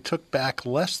 and we took back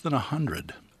less than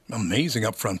 100. Amazing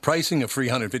upfront pricing, a free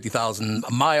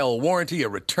 150,000-mile warranty, a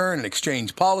return and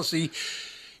exchange policy.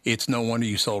 It's no wonder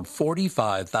you sold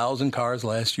 45,000 cars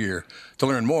last year. To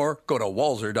learn more, go to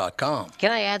walzer.com.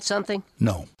 Can I add something?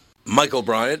 No. Michael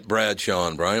Bryant, Bradshaw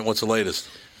and Bryant, what's the latest?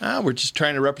 We're just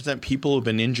trying to represent people who've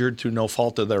been injured through no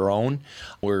fault of their own.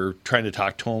 We're trying to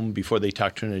talk to them before they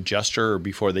talk to an adjuster or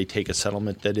before they take a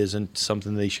settlement that isn't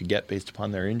something they should get based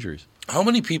upon their injuries. How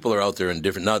many people are out there in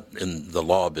different, not in the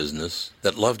law business,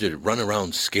 that love to run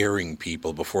around scaring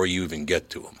people before you even get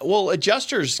to them? Well,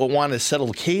 adjusters want to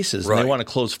settle cases and Right. they want to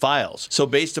close files. So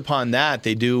based upon that,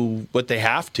 they do what they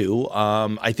have to.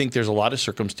 I think there's a lot of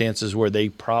circumstances where they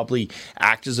probably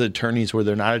act as attorneys where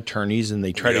they're not attorneys and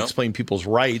they try to Yeah. explain people's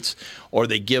rights, or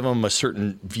they give them a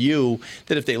certain view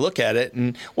that if they look at it,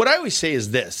 and what I always say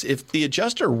is this: if the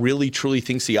adjuster really truly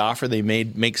thinks the offer they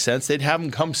made makes sense, they'd have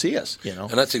them come see us. You know.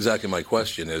 And that's exactly my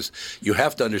question is, you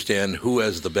have to understand who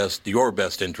has your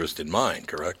best interest in mind,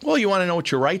 correct? Well, you want to know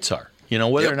what your rights are. You know,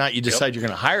 whether Yep. or not you decide you're going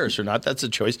to hire us or not, that's a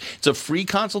choice. It's a free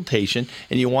consultation,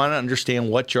 and you want to understand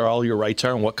what all your rights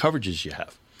are and what coverages you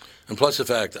have. And plus the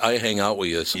fact I hang out with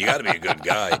you, so you got to be a good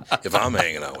guy if I'm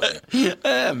hanging out with you.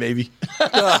 Maybe.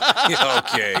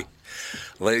 Okay.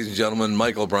 Ladies and gentlemen,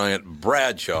 Michael Bryant,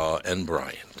 Bradshaw and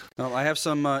Bryant. Well, I have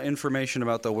some information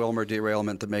about the Wilmer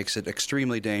derailment that makes it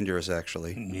extremely dangerous,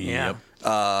 actually. Yeah.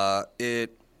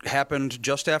 It happened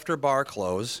just after bar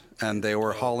close, and they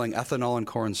were hauling ethanol and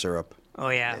corn syrup. Oh,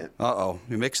 yeah. Uh-oh.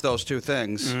 You mix those two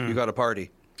things, you got a party.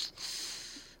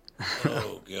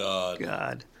 Oh, God.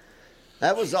 God.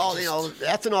 That was all,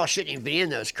 ethanol shouldn't even be in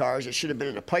those cars. It should have been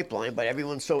in a pipeline, but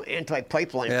everyone's so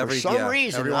anti-pipeline for some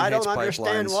reason. Everyone I don't hates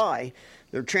understand pipelines. why.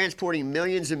 They're transporting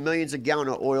millions and millions of gallons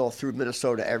of oil through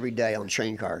Minnesota every day on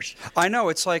train cars. I know,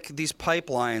 it's like these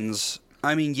pipelines,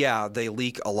 I mean, yeah, they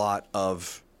leak a lot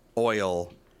of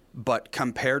oil, but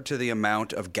compared to the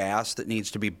amount of gas that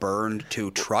needs to be burned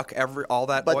to truck all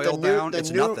that oil down, it's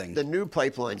nothing. The new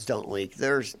pipelines don't leak.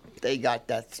 They got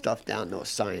that stuff down to a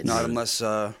science. Not unless,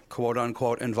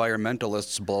 quote-unquote,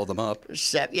 environmentalists blow them up. They're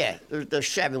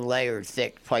 7-layer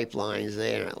thick pipelines.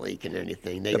 They're not leaking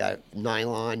anything. They got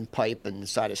nylon pipe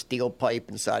inside a steel pipe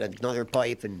inside another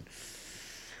pipe. And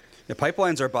The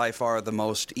pipelines are by far the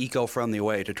most eco-friendly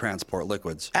way to transport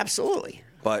liquids. absolutely.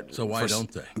 But So why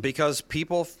don't they? Because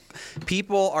people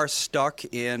are stuck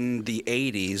in the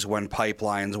 80s when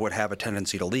pipelines would have a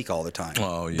tendency to leak all the time.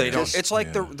 Oh, yeah. They don't. It's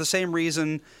like Yeah. the same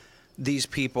reason these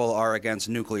people are against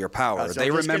nuclear power. So they I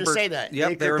was just gonna remember say that. Yep,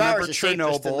 Nuclear they remember power is the safest in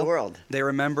the Chernobyl. world. They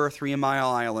remember 3 Mile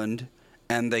Island,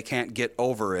 and they can't get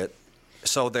over it.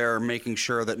 So they're making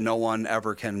sure that no one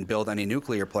ever can build any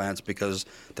nuclear plants because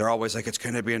they're always like, it's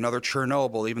going to be another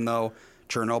Chernobyl, even though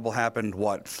Chernobyl happened,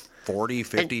 40,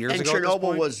 50 years and ago at this Chernobyl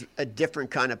point? was a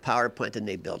different kind of power plant than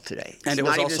they built today. It's And it not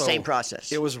was even also the same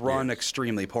process. It was run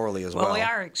extremely poorly as well. Well, we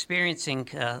are experiencing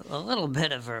a little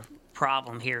bit of a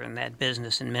problem here in that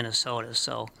business in Minnesota.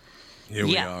 So, Here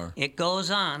yeah, we are. it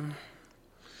goes on.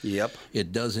 Yep.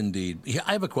 It does indeed. Yeah,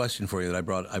 I have a question for you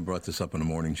that I brought this up in a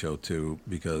morning show too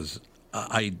because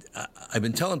I've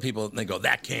been telling people and they go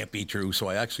that can't be true. So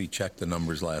I actually checked the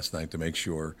numbers last night to make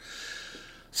sure.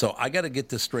 So I got to get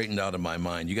this straightened out in my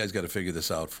mind. You guys got to figure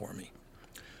this out for me.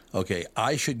 Okay,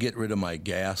 I should get rid of my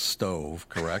gas stove,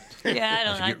 correct?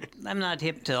 Yeah, I'm not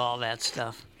hip to all that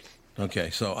stuff. Okay,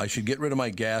 so I should get rid of my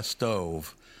gas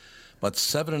stove, but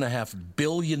 7.5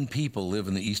 billion people live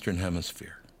in the Eastern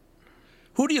Hemisphere.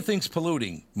 Who do you think's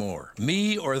polluting more,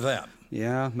 me or them?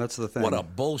 Yeah, that's the thing. What a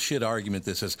bullshit argument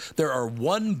this is. There are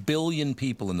 1 billion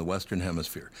people in the Western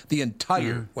Hemisphere, the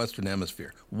entire Western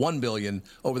Hemisphere. 1 billion.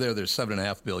 Over there's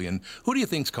 7.5 billion. Who do you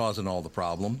think's causing all the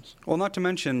problems? Well, not to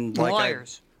mention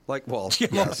Lawyers.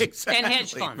 Yes. Exactly. And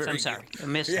hedge funds, Very I'm good. sorry. I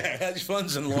missed it. Yeah, hedge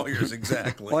funds and lawyers,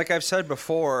 exactly. Like I've said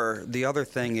before, the other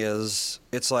thing is,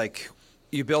 it's like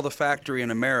you build a factory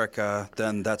in America,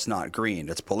 then that's not green.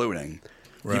 It's polluting.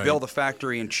 You Right. build a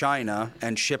factory in China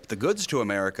and ship the goods to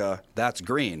America, that's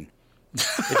green.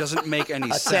 It doesn't make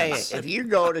any I'll tell you, sense. if you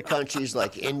go to countries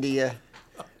like India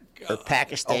or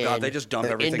Pakistan, Oh, God, they just dump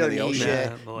or everything in the ocean.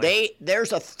 Indonesia, Yeah, boy.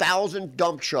 there's 1,000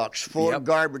 dump trucks full of Yep.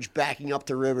 garbage backing up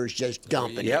the rivers, just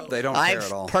dumping Yep, it. they don't care I've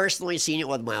at all. personally seen it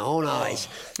with my own eyes.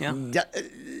 Yeah.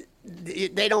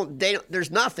 They don't.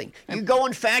 There's nothing. You go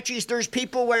in factories. There's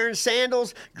people wearing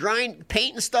sandals,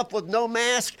 painting stuff with no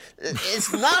mask.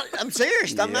 It's not. I'm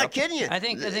serious. I'm not Yep. kidding you. I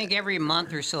think every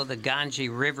month or so the Ganges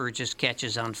River just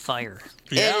catches on fire,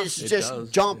 Yeah, it is it just does.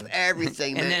 dump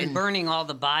everything, man. and then burning all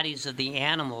the bodies of the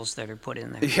animals that are put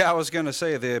in there. Yeah, I was going to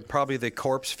say, probably the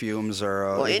corpse fumes are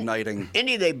Well, in igniting.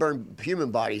 India, they burn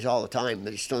human bodies all the time.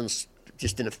 They're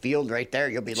just in a field right there.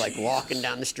 You'll be like walking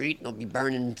down the street, and they'll be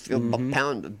burning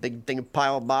a big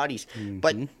pile of bodies.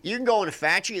 But you can go in a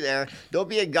factory there. There'll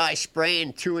be a guy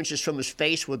spraying 2 inches from his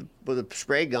face with a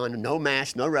spray gun, no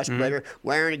mask, no respirator,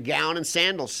 wearing a gown and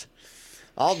sandals,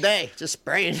 all day, just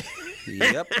spraying.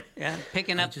 Yep. Yeah,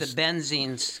 picking up the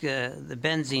benzene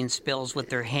spills with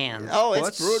their hands. Oh, Well,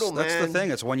 it's brutal, man. That's the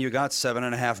thing. It's when you got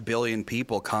 7.5 billion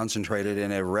people concentrated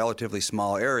in a relatively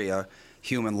small area,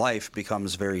 human life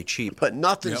becomes very cheap. But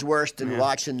nothing's Yep. worse than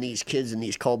watching these kids in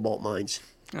these cobalt mines.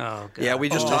 Oh, God. Yeah, we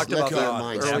just Oh, talked about Lithium that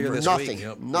mines. earlier this Nothing. week.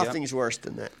 Yep. Nothing's worse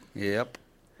than that. Yep.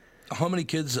 How many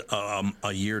kids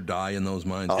a year die in those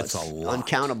mines? Oh, it's a lot.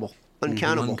 uncountable.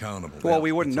 Uncountable. Uncountable. Well, Yeah,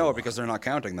 we wouldn't it's a know lot. because they're not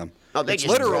counting them. Oh, they it's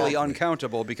just literally drop.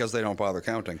 uncountable because they don't bother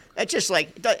counting. It's just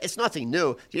like it's nothing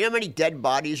new. Do you know how many dead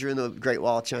bodies are in the Great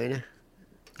Wall of China?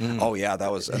 Oh yeah,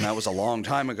 that was a long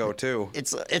time ago too.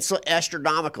 It's an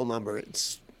astronomical number.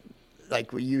 It's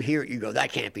like when you hear it, you go,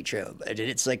 that can't be true. But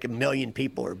it's like 1 million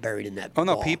people are buried in that. Oh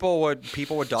no, wall. people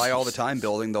would die all the time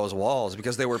building those walls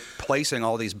because they were placing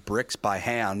all these bricks by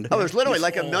hand. Oh, there's literally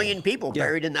like 1 million people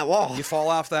buried in that wall. You fall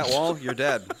off that wall, you're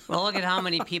dead. Well, look at how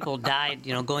many people died,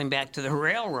 going back to the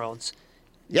railroads.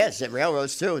 Yes, at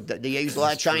railroads too. They used a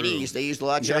lot of Chinese. They used a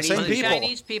lot of Yeah, Chinese. same Well, the people.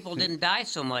 Chinese people didn't die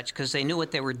so much because they knew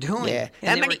what they were doing. Yeah. and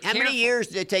How they many were how many careful. years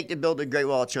did it take to build the Great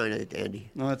Wall of China, Andy?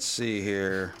 Let's see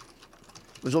here.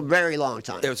 It was a very long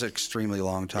time. It was an extremely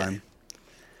long time.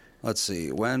 Let's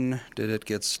see. When did it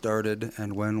get started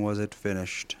and when was it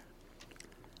finished?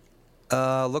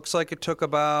 Looks like it took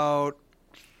about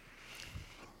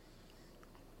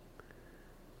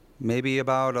maybe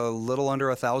about a little under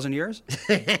 1,000 years.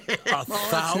 A it's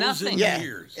thousand nothing. Yeah,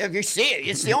 years. if you see it,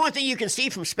 it's the only thing you can see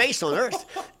from space on Earth.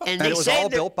 And they it was say all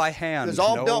that- built by hand. It was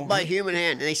all No- built by human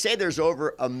hand, and they say there's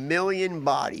over 1 million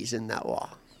bodies in that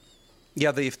wall.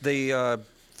 Yeah, the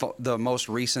most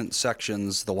recent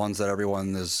sections, the ones that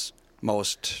everyone is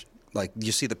most like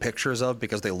you see the pictures of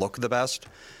because they look the best,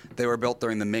 they were built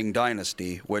during the Ming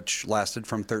Dynasty, which lasted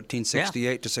from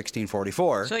 1368 to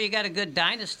 1644. So you got a good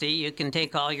dynasty. You can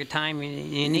take all your time you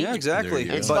need. Yeah, exactly. There you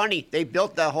go. It's But- funny, they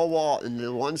built that whole wall, and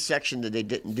the one section that they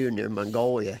didn't do near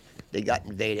Mongolia, they got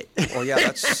invaded. Well, yeah,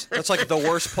 that's like the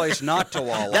worst place not to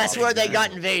wall That's off. where they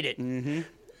got invaded.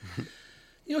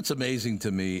 You know what's amazing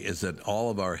to me is that all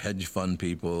of our hedge fund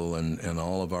people and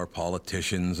all of our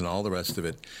politicians and all the rest of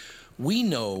it, we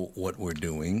know what we're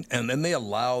doing, and then they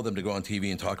allow them to go on TV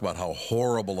and talk about how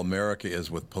horrible America is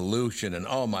with pollution, and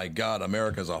oh my God,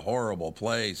 America's a horrible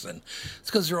place. And it's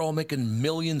because they're all making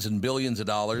millions and billions of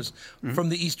dollars from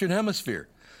the Eastern Hemisphere.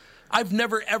 I've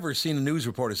never, ever seen a news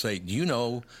reporter say, do you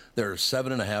know there are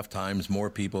 7.5 times more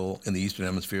people in the Eastern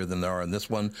Hemisphere than there are in this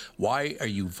one? Why are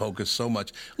you focused so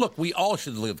much? Look, we all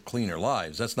should live cleaner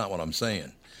lives. That's not what I'm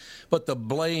saying. But the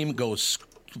blame goes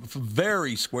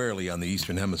very squarely on the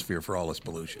Eastern Hemisphere for all this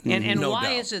pollution. And No why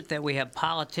doubt. is it that we have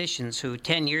politicians who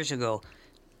 10 years ago,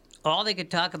 all they could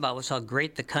talk about was how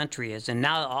great the country is, and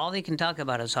now all they can talk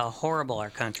about is how horrible our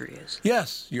country is?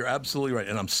 Yes, you're absolutely right.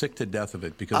 And I'm sick to death of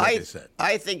it because, like I said,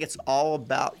 I think it's all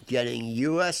about getting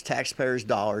U.S. taxpayers'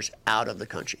 dollars out of the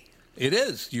country. it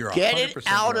is. You're Get 100% it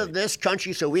out right. of this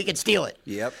country so we can steal it.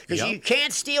 Yep. Because Yep. you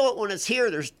can't steal it when it's here.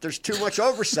 There's too much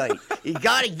oversight. You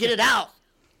got to get it out.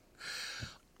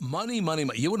 Money, money,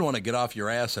 money. You wouldn't want to get off your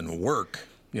ass and work,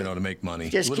 to make money.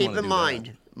 Just You wouldn't keep wanna in do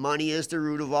mind, money is the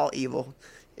root of all evil.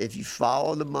 If you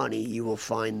follow the money, you will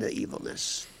find the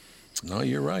evilness. that. No,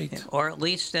 you're right. Or at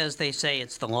least, as they say,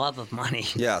 it's the love of money.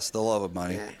 Yes, the love of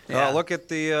money. Yeah. Oh, look at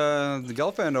the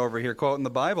Gelfand over here quoting the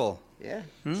Bible. Yeah.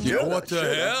 Yeah, what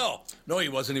the hell? No, he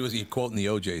wasn't. He was quoting the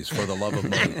OJs for the love of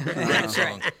money. Great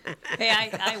song. Hey,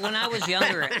 I when I was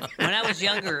younger, like when that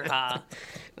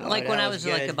I was was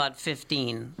like good. about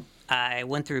 15, I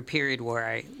went through a period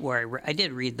where I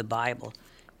did read the Bible.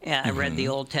 I read the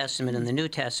Old Testament and the New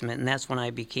Testament, and that's when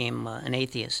I became an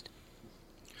atheist.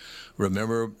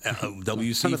 Remember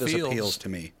W.C. None of this Fields? appeals to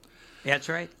me. That's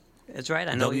right. That's right.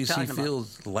 I know what you're W.C. talking about.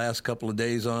 Fields, the last couple of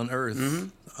days on Earth,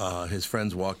 his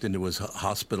friends walked into his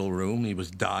hospital room. He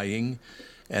was dying,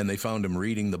 and they found him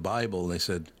reading the Bible. And they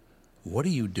said, "What are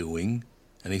you doing?"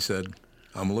 And he said,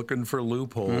 "I'm looking for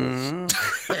loopholes."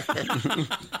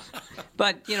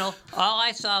 But, all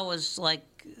I saw was like,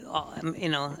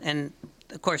 and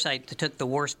of course I took the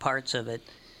worst parts of it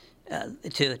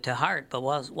to heart. But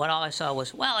what all I saw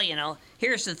was, well,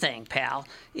 here's the thing, pal.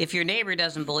 If your neighbor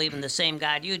doesn't believe in the same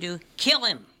God you do, kill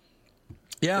him.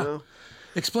 Yeah.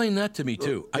 Explain that to me,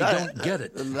 too. I don't get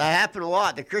it. That happened a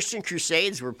lot. The Christian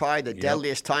Crusades were probably the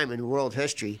deadliest time in world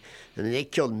history, and they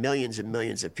killed millions and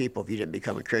millions of people if you didn't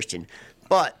become a Christian.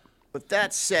 But with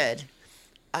that said,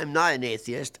 I'm not an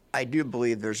atheist. I do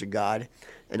believe there's a God,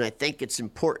 and I think it's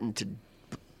important to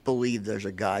believe there's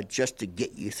a God just to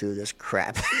get you through this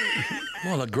crap.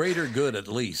 Well, a greater good at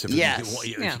least. If Yes.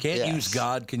 you can't use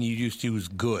God, can you just use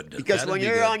good? Because That'd when be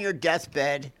you're good. on your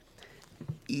deathbed,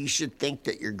 you should think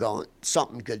that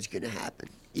something good's going to happen.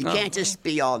 You can't just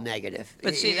be all negative.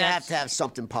 But see, you have that's to have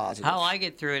something positive. How I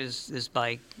get through it is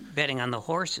by betting on the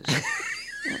horses.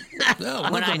 No,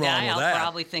 When I nothing wrong die, with I'll that.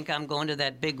 probably think I'm going to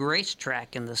that big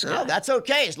racetrack in the sky. No, that's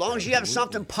okay, as long as you have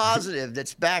something positive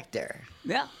that's back there.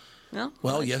 Yeah. No,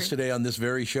 Well, that's true. yesterday on this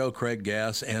very show, Craig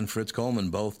Gass and Fritz Coleman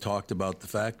both talked about the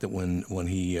fact that when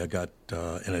he got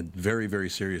in a very, very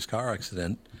serious car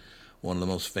accident, one of the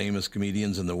most famous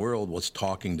comedians in the world was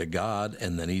talking to God,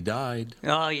 and then he died.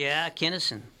 Oh, yeah,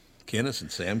 Kinnison.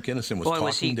 Sam Kinison was Boy, talking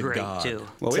was he to great, God. too.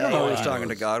 Well, we don't know who he was Tell you talking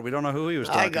to God. We don't know who he was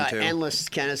talking I got to. endless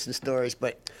Kennison stories,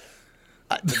 but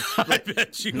I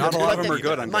bet you Not a lot of but them are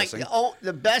good, I'm Mike, guessing.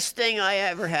 the best thing I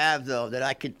ever have though that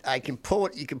I can pull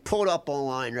it. You can pull it up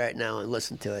online right now and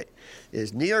listen to it.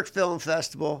 Is New York Film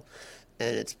Festival,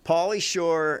 and it's Pauly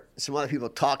Shore, some other people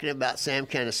talking about Sam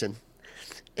Kinison.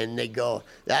 And they go,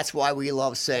 "That's why we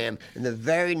love Sam." And the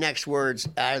very next words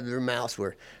out of their mouths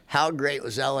were, "How great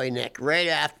was L.A. Nick?" Right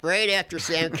after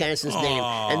Sam Kinnison's name,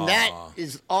 and that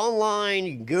is online.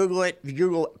 You can Google it. If you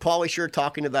Google Pauly Shore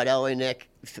talking about L.A. Nick,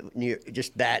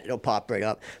 just that it'll pop right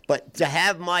up. But to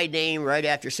have my name right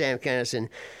after Sam Kinnison,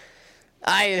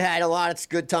 I had a lot of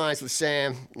good times with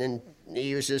Sam, and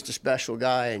he was just a special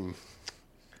guy, and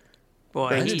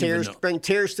Boy, bring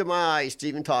tears to my eyes to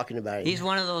even talking about it. he's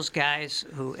one of those guys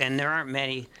who, and there aren't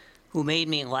many, who made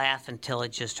me laugh until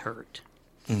it just hurt.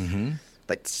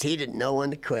 But he didn't know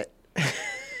when to quit.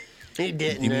 He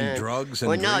didn't. You mean drugs and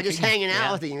well, no, just drinking? hanging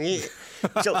out with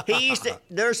him. So he used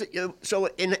to. So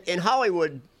in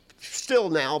Hollywood, still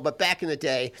now, but back in the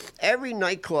day, every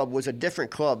nightclub was a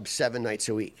different club 7 nights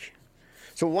a week.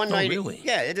 So one night, really?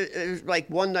 it was like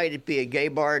one night it'd be a gay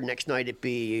bar, next night it'd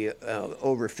be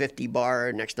over 50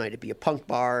 bar, next night it'd be a punk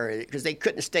bar, because they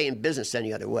couldn't stay in business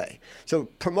any other way. So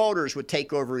promoters would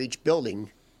take over each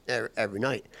building every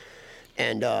night,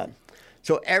 and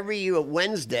so every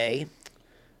Wednesday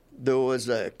there was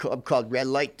a club called Red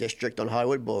Light District on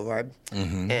Hollywood Boulevard,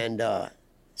 and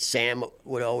Sam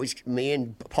would always, me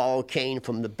and Paul Kane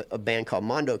from a band called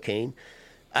Mondo Kane.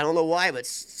 I don't know why, but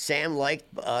Sam liked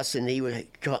us, and he would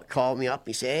call me up.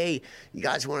 He'd say, "Hey, you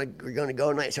guys we're going to go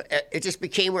tonight?" So it just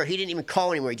became where he didn't even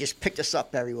call anymore. He just picked us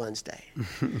up every Wednesday.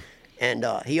 And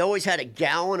he always had a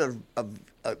gallon of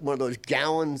one of those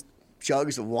gallon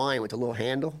jugs of wine with a little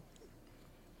handle.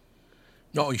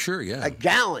 Oh, sure, yeah. A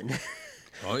gallon.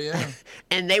 Oh, yeah.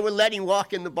 And they would let him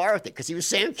walk in the bar with it because he was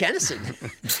Sam Kinison.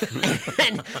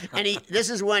 and this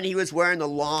is when he was wearing the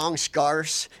long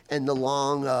scarves and the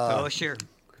long Oh, sure.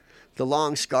 the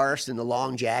long scarves and the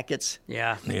long jackets.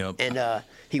 Yeah. Yep. And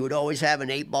he would always have an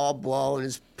 8-ball blow in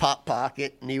his pop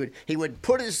pocket, and he would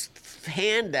put his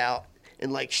hand out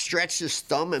and like stretch his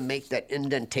thumb and make that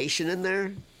indentation in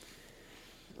there.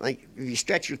 Like if you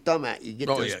stretch your thumb out, you get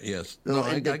Oh, those yeah, yes. little No, I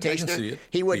can indentation there. see it.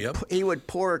 He would Yep. he would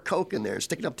pour a Coke in there and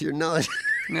stick it up to your nose.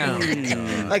 No.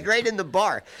 Like right in the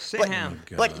bar. Sam.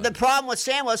 But the problem with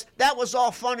Sam was that was all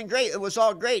fun and great. It was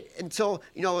all great until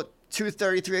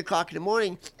 2:30, 3 o'clock in the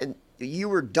morning, and you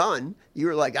were done. You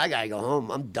were like, "I gotta go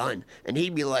home. I'm done." And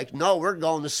he'd be like, "No, we're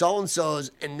going to so and so's,"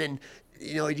 and then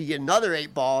you get another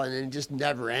 8-ball, and then it just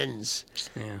never ends.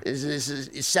 Yeah.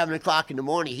 It's 7 o'clock in the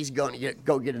morning. He's going to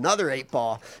go get another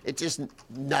 8-ball. It just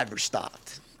never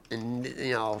stopped, and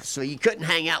so you couldn't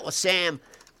hang out with Sam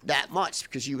that much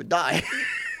because you would die.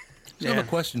 So I have a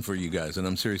question for you guys, and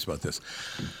I'm serious about this.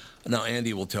 Now,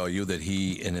 Andy will tell you that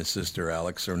he and his sister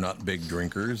Alex are not big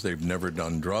drinkers. They've never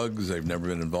done drugs. They've never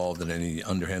been involved in any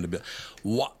underhanded.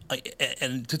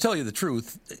 And to tell you the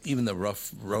truth, even the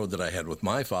rough road that I had with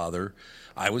my father,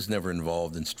 I was never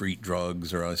involved in street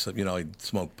drugs, or I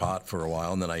smoked pot for a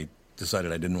while, and then I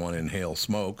decided I didn't want to inhale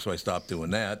smoke, so I stopped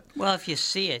doing that. Well, if you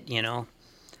see it,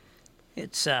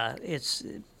 it's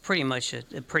pretty much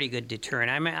a pretty good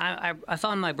deterrent. I mean, I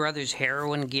found my brother's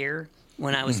heroin gear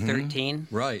when I was 13.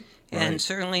 Right. And right.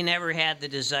 certainly never had the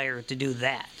desire to do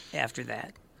that after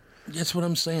that. That's what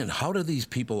I'm saying. How do these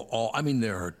people all... I mean,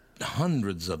 there are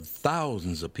hundreds of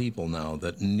thousands of people now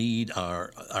that need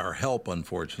our help,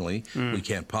 unfortunately. We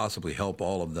can't possibly help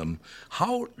all of them.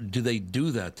 How do they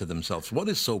do that to themselves? What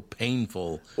is so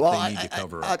painful they need to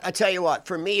cover up? I tell you what,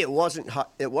 for me, it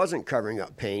wasn't covering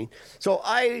up pain. So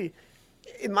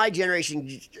in my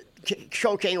generation,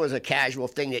 cocaine was a casual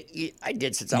thing that I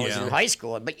did since I was in high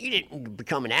school, but you didn't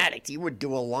become an addict. You would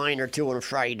do a line or two on a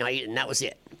Friday night, and that was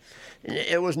it. And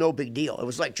it was no big deal. It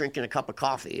was like drinking a cup of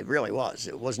coffee. It really was.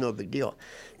 It was no big deal.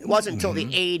 It wasn't until the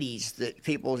 80s that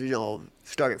people,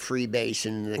 started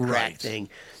freebasing the crack thing.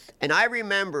 And I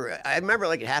remember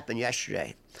like it happened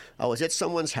yesterday. I was at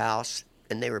someone's house,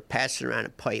 and they were passing around a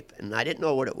pipe, and I didn't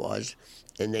know what it was.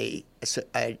 And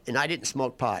I didn't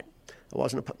smoke pot. I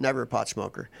wasn't never a pot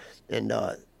smoker. And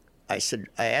I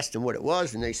asked them what it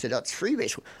was, and they said, "That's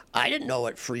freebase." I didn't know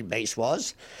what freebase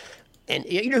was. And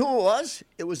you know who it was?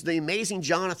 It was the Amazing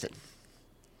Jonathan.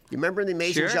 You remember the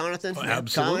Amazing Jonathan? Oh,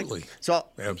 absolutely. Comic? So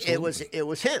absolutely. it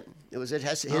was him. It was at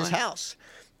his house,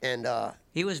 and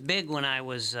he was big when I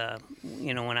was,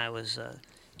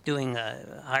 doing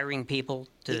hiring people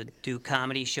to do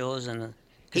comedy shows in the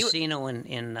casino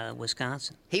in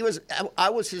Wisconsin. He was. I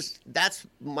was his.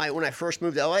 When I first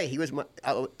moved to LA.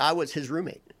 I was his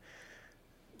roommate.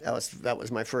 That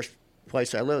was my first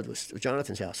place I lived, was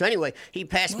Jonathan's house. So anyway, he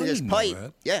passed me this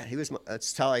pipe. Yeah,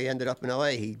 that's how I ended up in LA.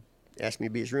 He asked me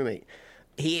to be his roommate.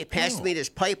 He passed me this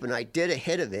pipe, and I did a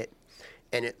hit of it,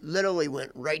 and it literally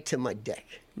went right to my dick.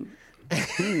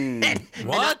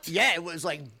 What? It was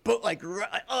like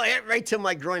right to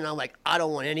my groin. I'm like, I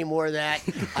don't want any more of that.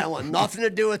 I don't want nothing to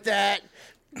do with that.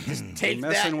 Just take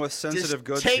that. Messing with sensitive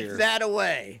goods take here. that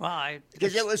away. Well,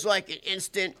 because it was like an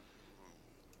instant.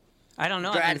 I don't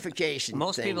know. Gratification.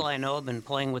 Most thing. people I know have been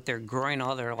playing with their groin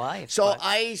all their life. So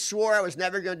I swore I was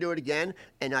never going to do it again,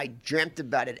 and I dreamt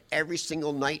about it every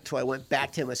single night till I went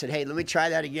back to him. I said, "Hey, let me try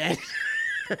that again."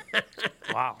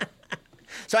 Wow.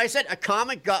 So I said a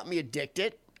comic got me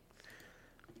addicted,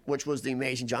 which was the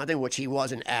Amazing Jonathan, which he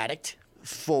was an addict,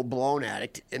 full-blown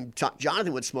addict. And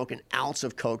Jonathan would smoke an ounce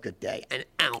of coke a day. An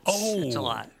ounce. Oh. It's a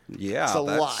lot. Yeah, it's a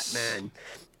lot, man.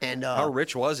 And how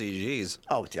rich was he? Jeez.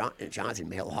 Oh, Jonathan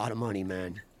made a lot of money,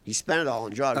 man. He spent it all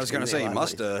on drugs. I was going to say, he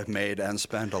must have made and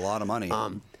spent a lot of money.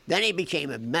 Then he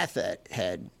became a meth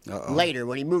head later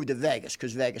when he moved to Vegas,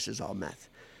 because Vegas is all meth.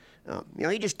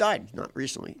 He just died, not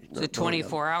recently. It's a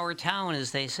 24-hour town,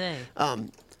 as they say.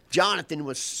 Jonathan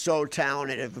was so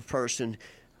talented of a person.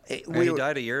 He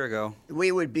died a year ago.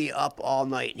 We would be up all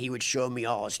night, and he would show me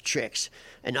all his tricks.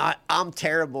 And I'm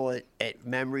terrible at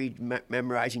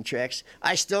memorizing tricks.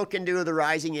 I still can do the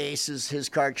Rising Aces, his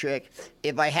card trick.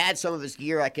 If I had some of his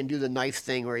gear, I can do the knife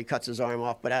thing where he cuts his arm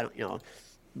off. But I don't,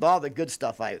 all the good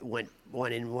stuff, I went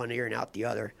one in one ear and out the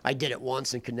other. I did it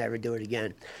once and could never do it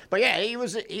again. But yeah, he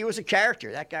was a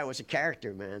character. That guy was a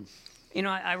character, man.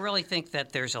 I really think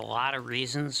that there's a lot of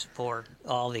reasons for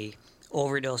all the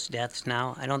overdose deaths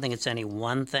now. I don't think it's any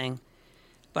one thing,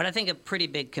 but I think a pretty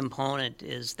big component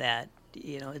is that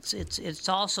it's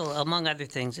also, among other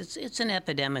things, it's an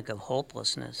epidemic of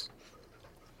hopelessness.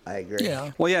 I agree.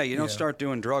 Yeah. Well, yeah, you don't start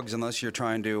doing drugs unless you're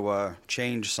trying to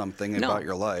change something about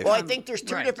your life. Well, I think there's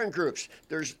two different groups.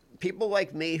 There's people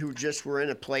like me who just were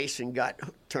in a place and got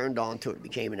turned on to it,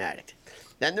 became an addict.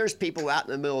 Then there's people out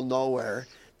in the middle of nowhere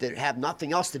that have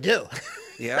nothing else to do.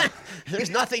 Yeah.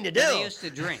 There's nothing to do. They used to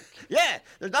drink. Yeah,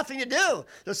 there's nothing to do.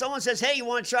 So someone says, "Hey, you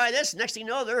want to try this?" Next thing you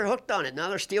know, they're hooked on it. Now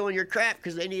they're stealing your crap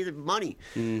because they needed money.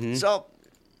 Mm-hmm. So,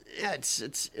 yeah,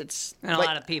 it's. And a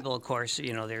lot of people, of course,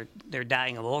 they're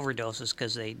dying of overdoses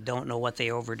because they don't know what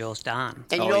they overdosed on.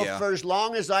 And for as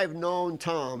long as I've known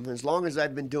Tom, as long as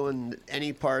I've been doing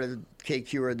any part of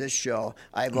KQ or this show,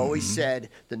 I've always said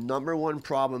the number one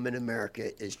problem in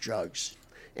America is drugs.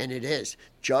 And it is.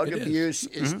 Drug abuse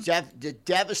is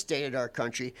devastated our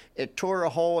country. It tore a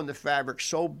hole in the fabric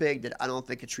so big that I don't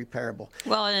think it's repairable.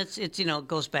 Well, and it's it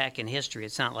goes back in history.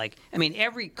 It's not like,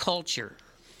 every culture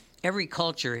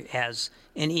has,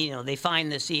 and they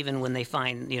find this even when they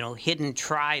find hidden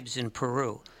tribes in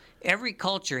Peru. Every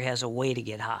culture has a way to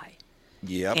get high.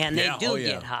 Yep. And they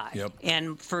get high. Yep.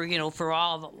 And for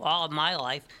all of my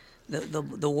life,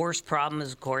 the worst problem,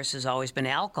 of course, has always been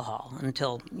alcohol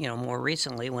until, more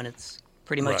recently when it's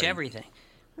pretty much everything.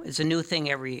 It's a new thing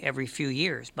every few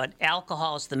years, but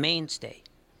alcohol is the mainstay.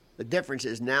 The difference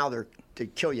is now they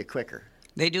kill you quicker.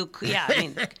 They do, yeah. I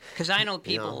mean, because I know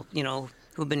people,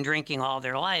 who've been drinking all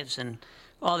their lives, and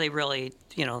all they really,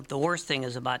 the worst thing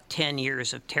is about 10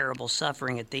 years of terrible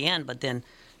suffering at the end. But then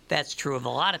that's true of a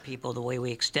lot of people, the way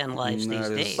we extend lives these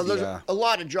days. Well, there's a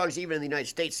lot of drugs, even in the United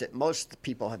States, that most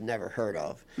people have never heard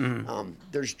of.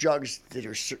 There's drugs that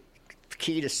are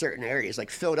key to certain areas. Like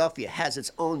Philadelphia has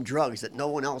its own drugs that no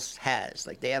one else has.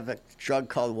 Like they have a drug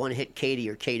called One Hit Katie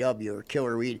or KW or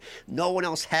Killer Weed. No one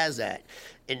else has that.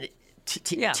 And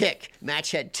Tick,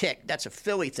 Matchhead Tick, that's a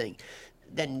Philly thing.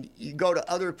 Then you go to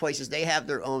other places, they have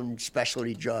their own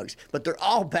specialty drugs, but they're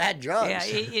all bad drugs. Yeah,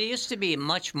 it used to be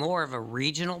much more of a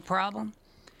regional problem.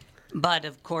 But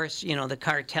of course, the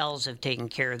cartels have taken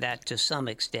care of that to some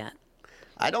extent.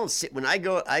 I don't see, when I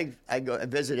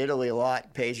visit Italy a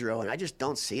lot, Pedro, and I just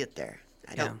don't see it there.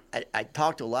 I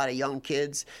talk to a lot of young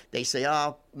kids. They say,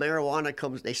 marijuana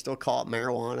comes, they still call it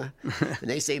marijuana. And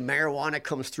they say marijuana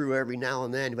comes through every now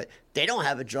and then, but they don't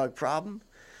have a drug problem.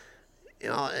 They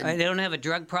don't have a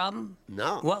drug problem?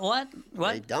 No. What?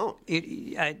 They don't.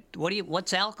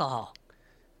 What's alcohol?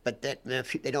 But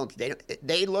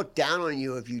they look down on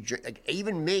you if you drink. Like,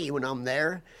 even me, when I'm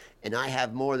there and I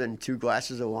have more than 2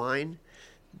 glasses of wine,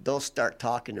 they'll start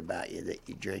talking about you that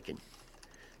you're drinking,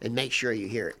 and make sure you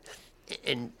hear it.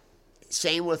 And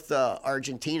same with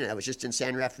Argentina. I was just in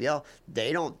San Rafael.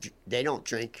 They don't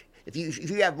drink. If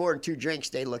you have more than 2 drinks,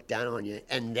 they look down on you,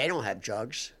 and they don't have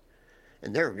drugs,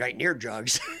 and they're right near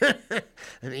drugs. I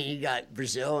mean, you got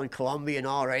Brazil and Colombia and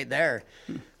all right there.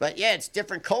 But yeah, it's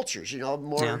different cultures.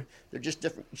 They're just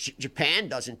different. Japan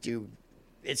doesn't do.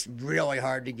 It's really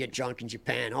hard to get drunk in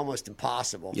Japan, almost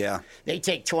impossible. Yeah. They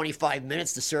take 25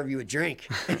 minutes to serve you a drink.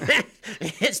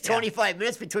 It's 25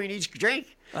 minutes between each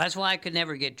drink. Well, that's why I could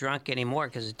never get drunk anymore,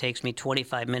 because it takes me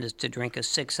 25 minutes to drink a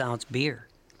 6-ounce beer.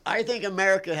 I think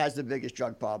America has the biggest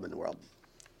drug problem in the world.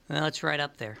 Well, it's right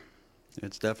up there.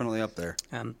 It's definitely up there.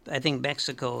 I think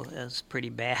Mexico is pretty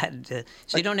bad,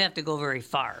 so you don't have to go very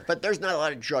far. But there's not a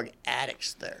lot of drug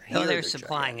addicts there. No, they're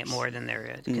supplying it more than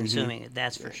they're consuming it,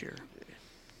 that's for sure.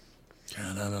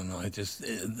 God, I don't know. It's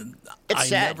I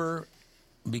sad. never,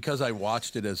 because I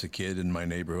watched it as a kid in my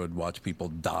neighborhood, watch people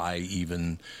die,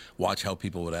 even watch how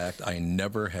people would act. I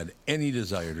never had any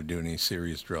desire to do any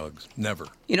serious drugs. Never.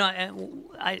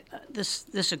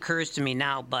 This occurs to me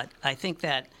now, but I think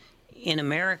that in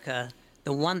America,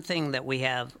 the one thing that we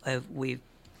have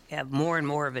more and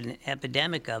more of an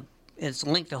epidemic of, it's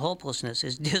linked to hopelessness,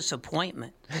 is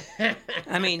disappointment.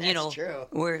 I mean, true.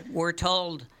 we're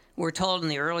told in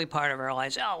the early part of our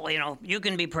lives, you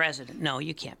can be president. No,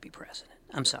 you can't be president.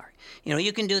 I'm sorry.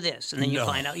 You can do this, and then you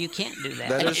find out you can't do that.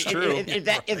 That is true.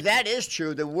 If that is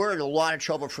true, then we're in a lot of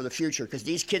trouble for the future, because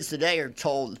these kids today are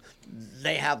told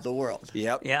they have the world.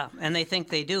 Yep. Yeah, and they think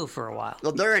they do for a while.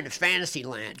 Well, they're in fantasy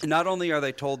land. Not only are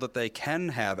they told that they can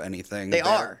have anything,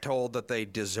 they're told that they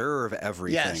deserve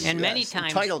everything. Yes. And many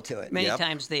times, entitled to it. Many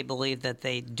times they believe that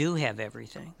they do have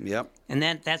everything. Yep. And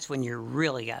that's when you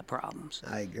really got problems.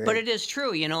 I agree. But it is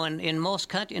true, in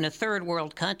a third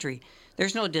world country,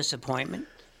 there's no disappointment.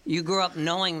 You grew up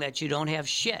knowing that you don't have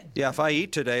shit. Yeah, if I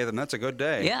eat today, then that's a good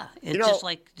day. Yeah, it's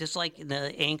just like in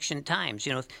the ancient times.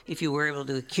 If you were able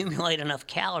to accumulate enough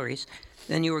calories,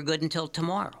 then you were good until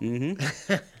tomorrow.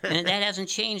 Mm-hmm. And that hasn't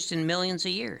changed in millions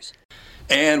of years.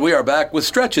 And we are back with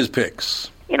Stretch's picks.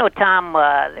 Tom,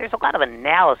 there's a lot of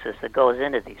analysis that goes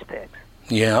into these picks.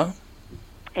 Yeah?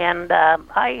 And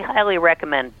I highly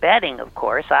recommend betting, of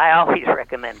course. I always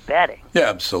recommend betting. Yeah,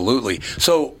 absolutely.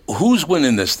 So who's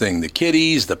winning this thing? The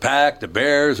Kitties, the Pack, the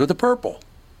Bears, or the Purple?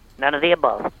 None of the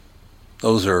above.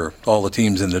 Those are all the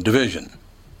teams in the division.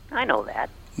 I know that.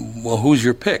 Well, who's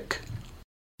your pick?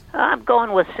 I'm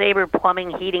going with Sabre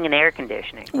Plumbing, Heating, and Air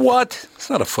Conditioning. What? It's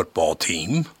not a football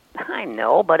team. I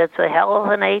know, but it's a hell of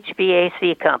an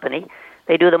HVAC company.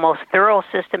 They do the most thorough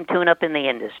system tune-up in the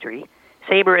industry.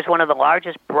 Sabre is one of the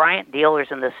largest Bryant dealers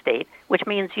in the state, which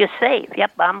means you save.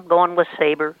 Yep, I'm going with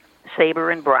Sabre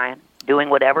and Bryant,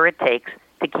 doing whatever it takes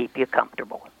to keep you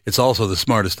comfortable. It's also the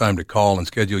smartest time to call and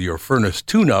schedule your furnace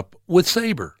tune-up with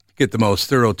Sabre. Get the most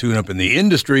thorough tune-up in the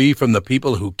industry from the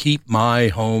people who keep my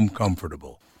home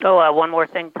comfortable. Oh, one more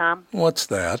thing, Tom. What's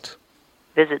that?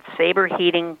 Visit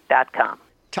saberheating.com.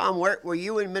 Tom, were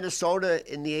you in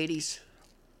Minnesota in the 80s?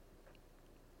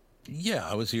 Yeah,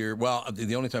 I was here. Well,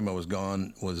 the only time I was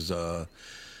gone was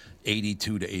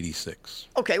 82 to 86.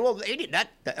 Okay, well,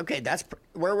 that's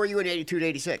where were you in 82 to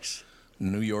 86?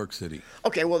 New York City.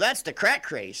 Okay, well, that's the crack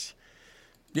craze.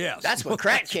 Yes. That's when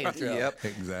crack came through. Yep,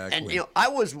 exactly. And, I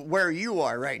was where you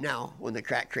are right now when the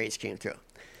crack craze came through.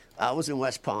 I was in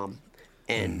West Palm,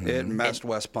 And It messed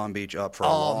West Palm Beach up for a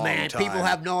oh long man, time. people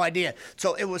have no idea.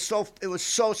 So it was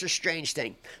such a strange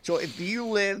thing. So if you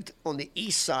lived on the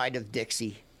east side of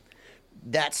Dixie,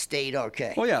 that stayed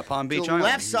okay. Oh, yeah, Palm Beach The Island,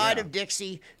 left side yeah. of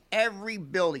Dixie, every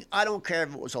building, I don't care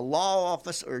if it was a law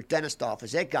office or a dentist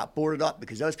office, it got boarded up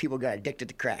because those people got addicted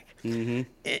to crack. Mm-hmm.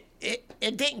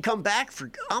 It didn't come back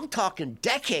for, I'm talking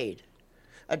decade.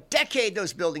 A decade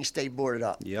those buildings stayed boarded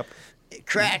up. Yep.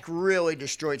 Crack really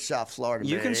destroyed South Florida,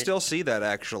 You man. can still see that,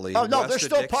 actually. Oh, no, West there's of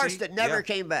still Dixie, parts that never yeah.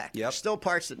 came back. Yep. Still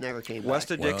parts that never came back.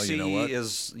 West of Well, Dixie you know what?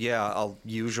 is,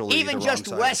 usually even the just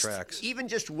wrong west, side of the tracks. even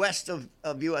just west of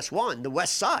US 1, the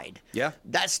west side. Yeah.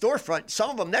 That storefront, some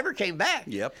of them never came back.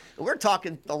 Yep. And we're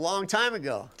talking a long time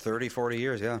ago. 30, 40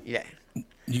 years, yeah. Yeah.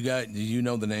 Do you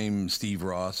know the name Steve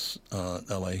Ross,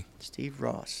 L.A. Steve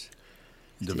Ross.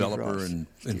 developer Ross.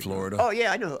 in Florida? Oh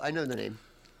yeah, I know the name.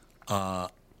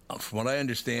 From what I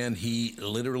understand, he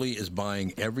literally is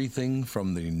buying everything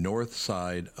from the north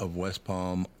side of West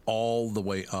Palm all the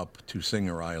way up to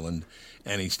Singer Island,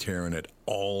 and he's tearing it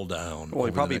all down. Well, he over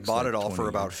the probably next, bought like, it all 20 for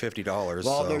about years. $50.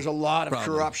 Well, so. there's a lot of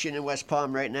Probably. corruption in West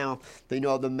Palm right now. They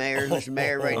know the mayor. There's a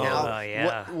mayor right now. Oh,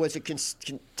 yeah. What was a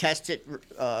contested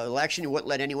election? He wouldn't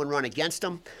let anyone run against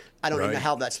him. I don't even know Right.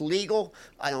 how that's legal.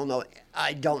 I don't know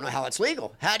how it's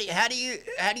legal. How do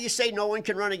you say no one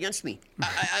can run against me?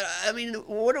 I mean,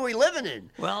 what are we living in?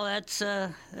 Well, that's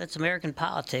American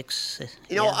politics.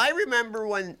 You know, Yeah. I remember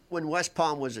when West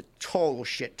Palm was a total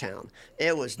shit town.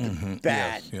 It was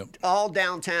bad. Yes, yep. All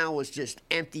downtown was just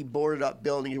empty, boarded up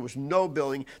buildings. There was no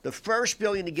building. The first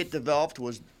building to get developed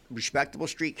was Respectable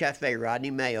Street Cafe. Rodney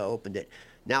Mayo opened it.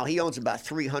 Now he owns about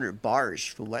 300 bars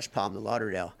from West Palm to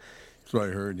Lauderdale. That's what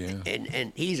I heard, yeah.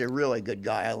 And he's a really good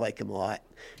guy. I like him a lot,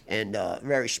 and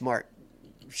very smart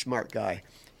guy.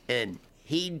 And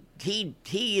he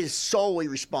is solely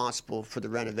responsible for the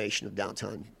renovation of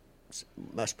downtown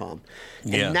West Palm.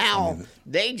 And Yeah, now I mean-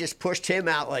 they just pushed him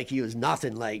out like he was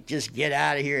nothing. Like, just get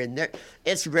out of here. And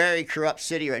it's a very corrupt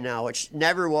city right now, which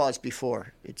never was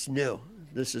before. It's new.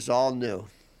 This is all new,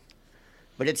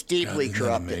 but it's deeply God, isn't that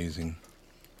corrupted. amazing?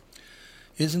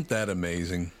 Isn't that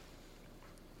amazing?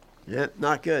 Yeah,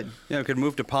 not good. Yeah, we could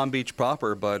move to Palm Beach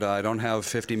proper, but I don't have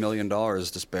 $50 million to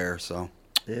spare, so.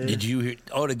 Did you hear?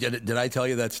 Oh, did I tell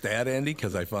you that stat, Andy?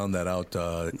 Because I found that out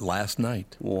last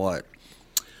night. What?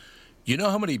 You know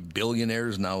how many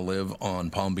billionaires now live on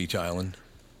Palm Beach Island?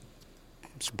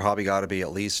 It's probably got to be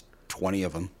at least 20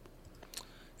 of them.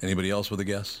 Anybody else with a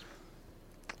guess?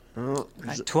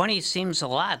 20 seems a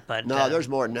lot, but No, there's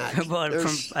more than that. But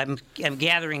There's- I'm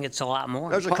gathering it's a lot more.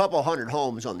 There's a couple hundred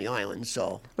homes on the island,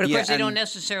 so. But of Yeah, course, they don't and-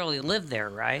 necessarily live there,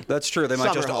 right? That's true. They might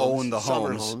Summer just homes. own the Summer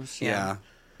homes. homes, Yeah.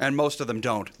 And most of them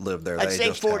don't live there. I'd They say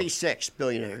just have- 46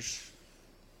 billionaires.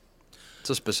 It's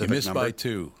a You specific missed number. by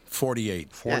 2.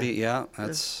 48. 40, yeah,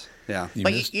 that's, yeah. You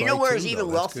But missed you by know where 2, it's even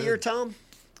though. That's wealthier, good. Tom?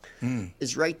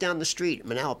 Is right down the street,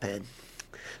 Manalapan.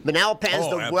 Manalapan's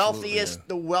Oh, the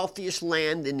absolutely, wealthiest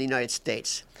land in the United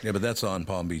States. Yeah, but that's on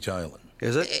Palm Beach Island.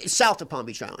 Is it? It's south of Palm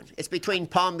Beach Island. It's between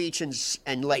Palm Beach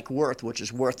and Lake Worth, which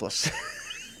is worthless.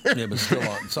 Yeah, but still,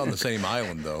 it's on the same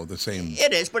island, though. The same.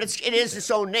 It is, but it is its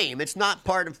own name. It's not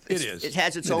part of. It is. It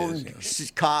has its It own is, yeah.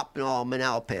 cop and all,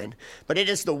 Manalapan. But it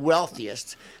is the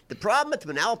wealthiest. The problem with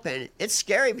Manalapan, it's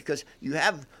scary because you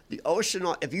have the ocean.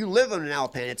 If you live in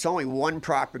Manalapan, it's only one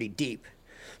property deep.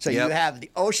 So Yep. you have the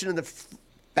ocean in the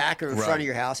back or in front Right. of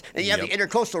your house, and you have Yep. the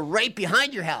intercoastal right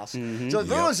behind your house. So if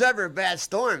there was ever a bad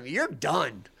storm, you're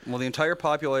done. Well, the entire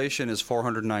population is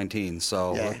 419,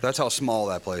 so Yeah. that's how small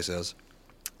that place is.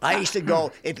 I used to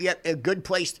go if you have a good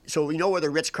place. So you know where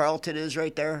the Ritz Carlton is,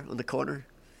 right there on the corner,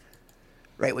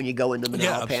 right when you go into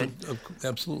Yeah, Manalapan.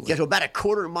 absolutely. Yeah, so about a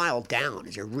quarter mile down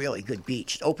is a really good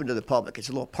beach. It's open to the public. It's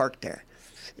a little park there.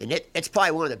 And it's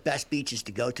probably one of the best beaches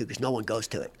to go to because no one goes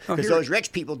to it. Because here- those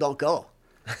rich people don't go.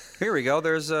 Here we go.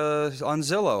 There's on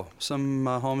Zillow some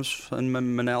homes in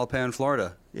Manalapan,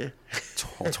 Florida. Yeah.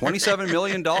 $27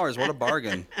 million. What a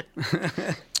bargain.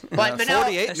 But Manala,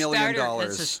 $48 million.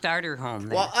 That's a starter home.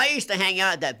 There. well, I used to hang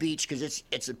out at that beach because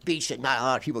it's a beach that not a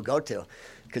lot of people go to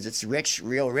because it's rich,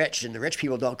 real rich, and the rich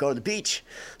people don't go to the beach.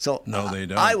 So No, they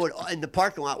don't. I would, and the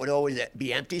parking lot would always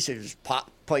be empty, so there's a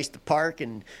place to park,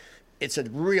 and it's a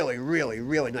really, really,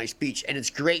 really nice beach, and it's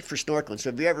great for snorkeling. So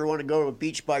if you ever want to go to a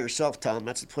beach by yourself, Tom,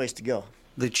 that's the place to go.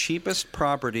 The cheapest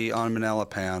property on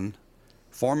Manalapan,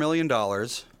 $4 million.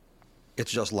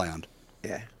 It's just land.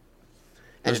 Yeah.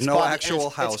 There's it's no probably- actual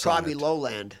it's, house It's on probably it.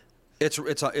 lowland.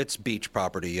 It's beach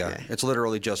property, yeah. Yeah. It's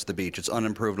literally just the beach. It's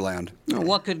unimproved land.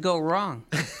 What could go wrong?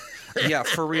 Yeah,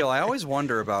 for real. I always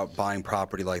wonder about buying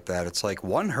property like that. It's like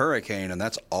one hurricane and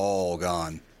that's all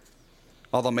gone.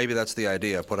 Although maybe that's the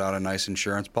idea. Put out a nice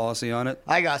insurance policy on it.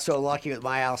 I got so lucky with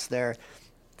my house there.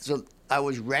 So I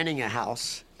was renting a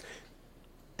house,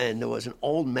 and there was an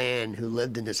old man who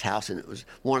lived in this house, and it was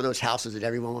one of those houses that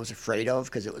everyone was afraid of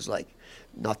because it was like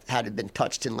hadn't been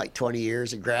touched in like 20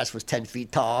 years. The grass was 10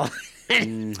 feet tall.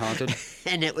 Haunted.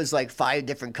 And it was like 5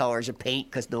 different colors of paint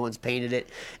because no one's painted it.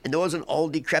 And there was an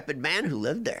old decrepit man who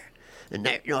lived there. And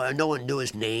no one knew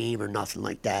his name or nothing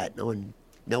like that. No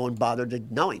one bothered to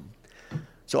know him.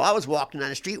 So I was walking down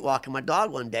the street, walking my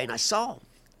dog one day, and I saw him.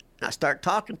 And I started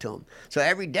talking to him. So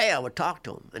every day I would talk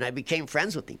to him, and I became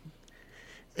friends with him.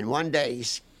 And one day he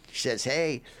says,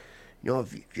 hey,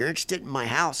 if you're interested in my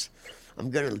house, I'm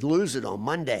going to lose it on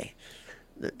Monday.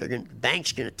 The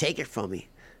bank's going to take it from me.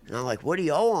 And I'm like, what do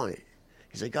you owe on it?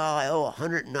 He's like, I owe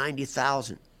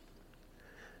 $190,000.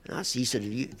 And he said,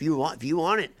 if you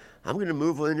want it, I'm going to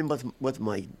move in with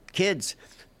my kids.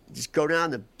 Just go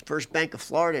down to the First Bank of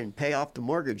Florida and pay off the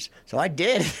mortgage. So I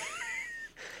did.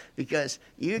 Because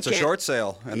it's a short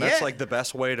sale, and that's like the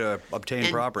best way to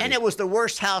obtain property. And it was the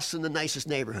worst house in the nicest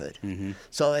neighborhood. Mm-hmm.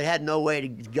 So it had no way to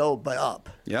go but up.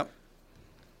 Yep.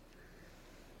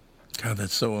 God,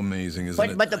 that's so amazing,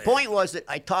 isn't it? But the point was that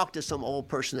I talked to some old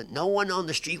person that no one on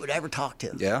the street would ever talk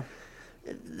to. Yeah.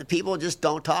 The people just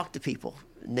don't talk to people.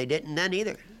 And they didn't then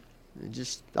either.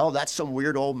 That's some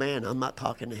weird old man. I'm not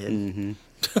talking to him.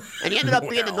 Mm-hmm. And he ended up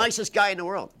being the nicest guy in the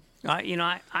world.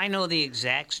 I know the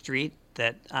exact street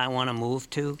that I want to move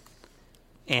to,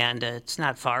 and it's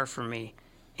not far from me.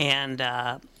 And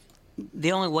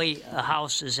the only way a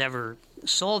house is ever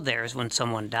sold there is when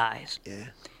someone dies. Yeah.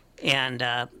 And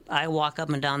I walk up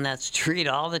and down that street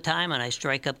all the time, and I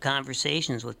strike up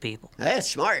conversations with people. That's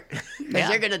smart, because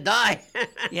they're going to die.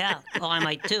 Yeah, well, I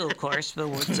might too, of course, but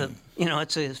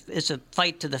it's a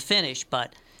fight to the finish.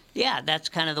 But yeah, that's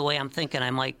kind of the way I'm thinking.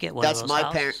 I might get one of those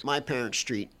houses. That's my parents'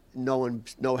 street. No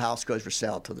house goes for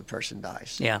sale till the person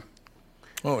dies. Yeah.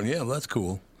 Oh, yeah, well, that's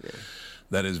cool. Yeah.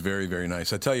 That is very, very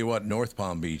nice. I tell you what, North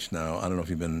Palm Beach now, I don't know if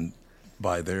you've been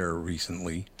by there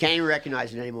recently. Can't even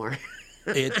recognize it anymore.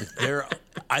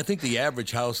 I think the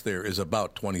average house there is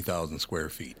about 20,000 square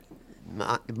feet.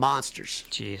 Monsters.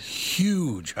 Jeez.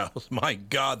 Huge house. My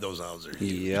God, those houses are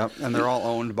huge. Yep, and they're all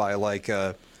owned by like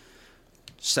a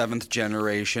 7th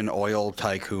generation oil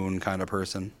tycoon kind of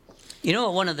person. You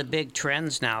know, one of the big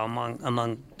trends now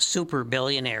among super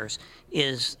billionaires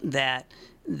is that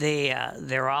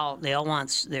they're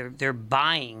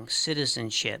buying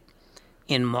citizenship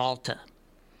in Malta.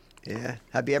 Yeah.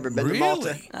 Have you ever been to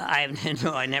Malta?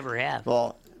 No, I never have.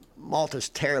 Well, Malta's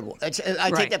terrible. I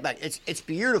take that back. It's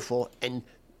beautiful, and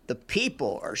the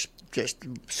people are just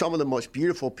some of the most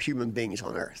beautiful human beings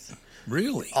on earth.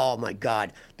 Really? Oh, my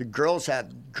God. The girls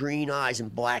have green eyes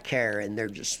and black hair, and they're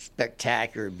just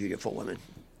spectacular, beautiful women.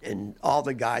 And all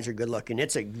the guys are good looking.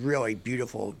 It's a really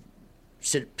beautiful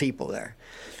people there.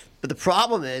 But the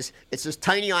problem is, it's this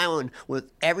tiny island where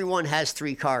everyone has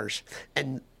 3 cars,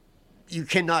 and you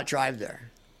cannot drive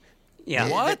there. Yeah.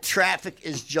 What? The traffic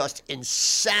is just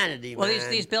insanity, well,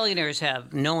 man. these billionaires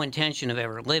have no intention of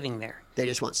ever living there. They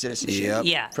just want citizenship. Yep.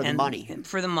 Yeah. For the money.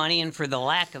 For the money and for the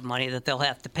lack of money that they'll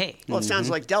have to pay. Well, it sounds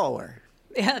like Delaware.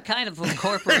 Yeah, kind of what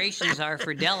corporations are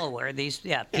for Delaware.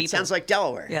 People. It sounds like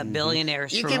Delaware. Yeah,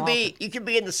 billionaires from Malta. You can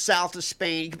be in the south of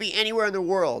Spain. You can be anywhere in the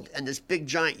world, and this big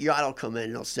giant yacht will come in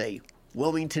and it'll say,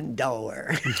 Wilmington,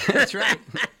 Delaware. That's right.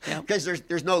 Because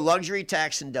there's no luxury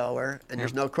tax in Delaware, and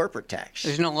there's no corporate tax.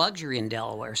 There's no luxury in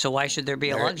Delaware, so why should there be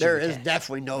a luxury There tax? is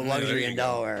definitely no luxury in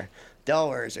Delaware.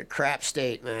 Delaware is a crap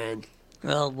state, man.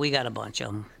 Well, we got a bunch of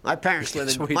them. My parents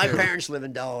live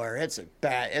in Delaware. It's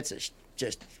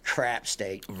just crap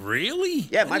state. Really?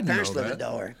 Yeah, my parents live in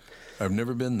Delaware. I've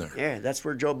never been there. Yeah, that's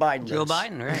where Joe Biden lives. Joe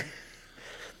Biden, right?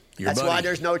 That's why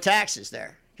there's no taxes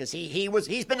there. Because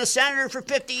he's been a senator for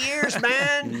 50 years,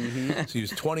 man. So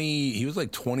he was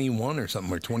like 21 or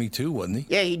something, or 22, wasn't he?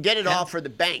 Yeah, he did it all for the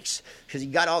banks because he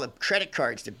got all the credit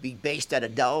cards to be based out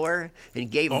of Delaware, and he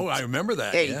gave them. Oh, I remember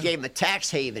that. Yeah, he gave them a tax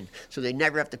haven so they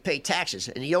never have to pay taxes.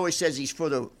 And he always says he's for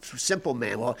the simple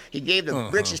man. Well, he gave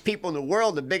the richest people in the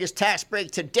world the biggest tax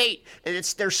break to date, and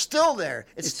they're still there.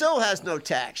 It still has no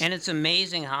tax. And it's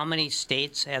amazing how many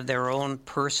states have their own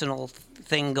personal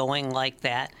thing going like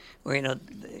that. Where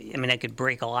I could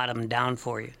break a lot of them down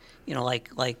for you.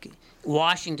 Like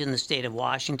Washington, the state of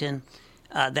Washington.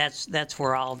 That's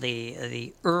where all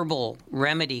the herbal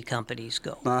remedy companies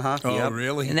go. Oh,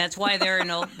 really? And that's why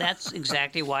that's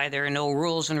exactly why there are no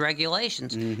rules and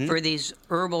regulations for these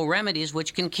herbal remedies,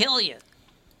 which can kill you.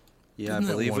 Yeah, I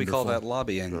believe we call that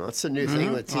lobbying. Well, that's a new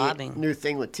thing with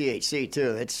THC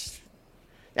too. It's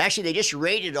actually they just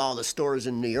raided all the stores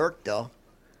in New York though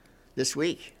this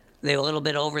week. They a little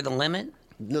bit over the limit.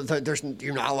 No, there's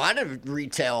a lot of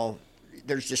retail.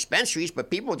 There's dispensaries,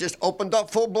 but people just opened up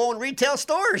full-blown retail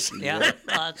stores. Yeah, well,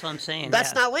 that's what I'm saying.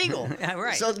 That's yeah. not legal. Yeah,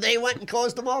 right. So they went and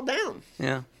closed them all down.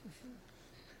 Yeah.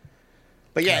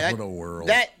 But yeah, God, what a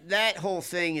world. that whole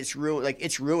thing is ruined. Like,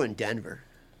 it's ruined Denver.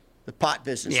 The pot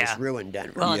business has ruined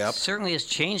Denver. Well, it certainly has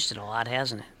changed it a lot,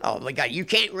 hasn't it? Oh my God, you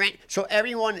can't rent. So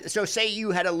say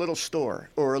you had a little store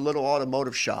or a little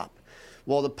automotive shop.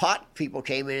 Well, the pot people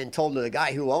came in and told the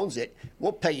guy who owns it,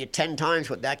 "We'll pay you 10 times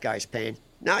what that guy's paying."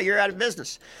 Now you're out of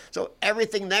business. So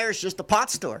everything there is just a pot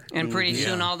store. And pretty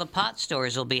soon all the pot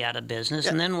stores will be out of business.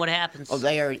 And then what happens? Oh,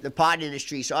 they are the pot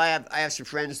industry. So I have some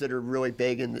friends that are really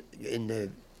big in the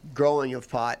growing of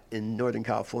pot in Northern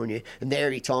California, and they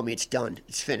already told me it's done.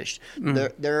 It's finished.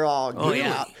 They're all really?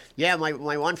 out. Yeah, my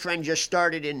one friend just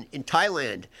started in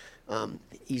Thailand.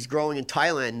 He's growing in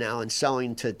Thailand now and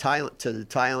selling to the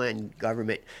Thailand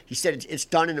government. He said it's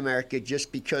done in America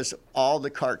just because all the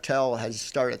cartel has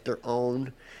started their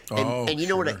own. And you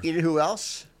know you know who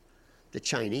else? The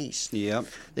Chinese. Yep.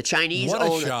 The Chinese What a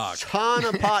own shock. a ton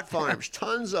of pot farms,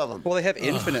 tons of them. Well, they have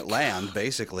infinite land,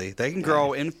 basically. They can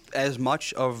grow as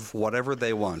much of whatever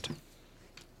they want.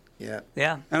 Yeah.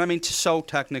 Yeah. And I mean, so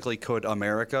technically could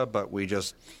America, but we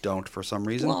just don't for some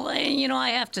reason. Well, you know,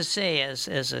 I have to say,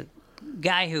 as a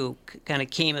guy who kind of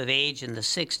came of age in the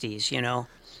 60s, you know,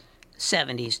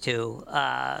 70s too,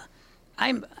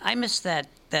 I miss that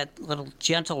little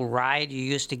gentle ride you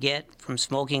used to get from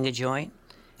smoking a joint.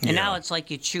 And now it's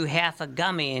like you chew half a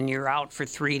gummy and you're out for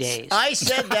 3 days. I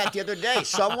said that the other day.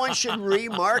 Someone should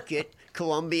remarket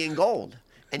Colombian Gold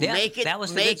and make it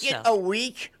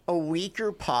a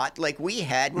weaker pot like we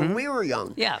had when we were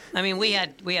young. Yeah, I mean we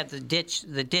had the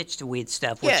ditched weed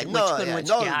stuff. Yeah, the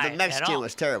the Mexican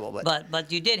was terrible,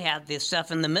 but you did have this stuff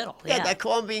in the middle. Yeah, that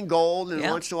Colombian Gold, and Yeah.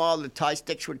 once in a while the Thai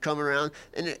sticks would come around,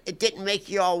 and it didn't make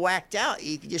you all whacked out.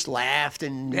 You just laughed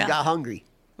and you got hungry.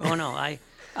 Oh no, I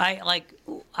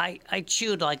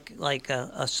chewed like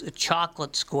a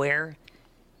chocolate square.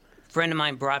 A friend of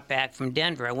mine brought back from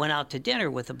Denver. I went out to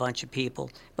dinner with a bunch of people,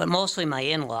 but mostly my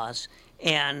in-laws,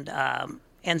 and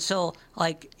so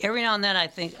like every now and then I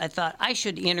thought I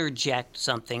should interject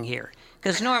something here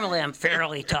because normally I'm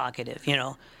fairly talkative, you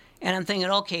know, and I'm thinking,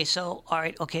 okay, so all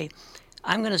right, okay,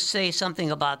 I'm going to say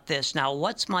something about this now.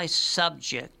 What's my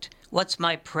subject? What's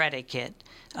my predicate?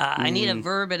 I need a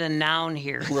verb and a noun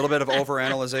here. A little bit of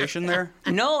overanalyzation there.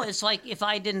 No, it's like if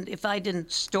I didn't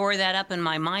store that up in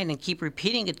my mind and keep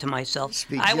repeating it to myself,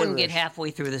 Speak I wouldn't get gibberish.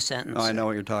 halfway through the sentence. Oh, I know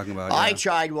what you're talking about. I yeah.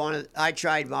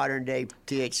 tried modern day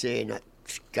THC, and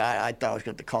I thought I was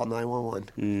going to call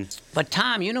 911. But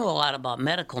Tom, you know a lot about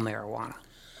medical marijuana.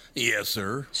 Yes,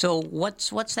 sir. So what's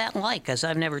that like? Because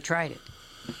I've never tried it.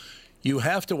 You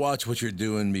have to watch what you're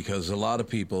doing because a lot of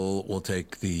people will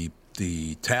take the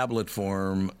tablet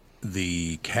form,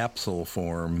 the capsule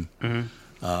form.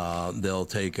 They'll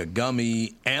take a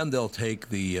gummy, and they'll take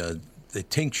the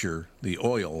tincture, the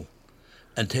oil,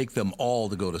 and take them all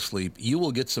to go to sleep. You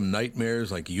will get some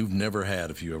nightmares like you've never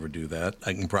had if you ever do that.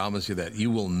 I can promise you that.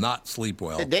 You will not sleep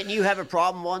well. Didn't you have a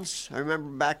problem once? I remember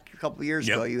back a couple of years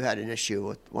ago you had an issue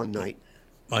with one night.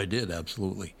 I did,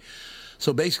 absolutely.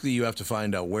 So basically you have to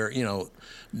find out where,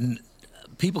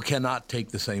 people cannot take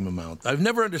the same amount. I've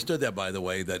never understood that, by the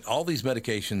way, that all these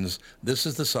medications, this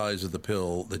is the size of the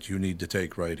pill that you need to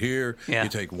take right here. Yeah. You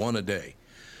take one a day.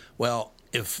 Well,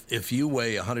 if you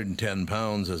weigh 110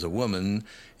 pounds as a woman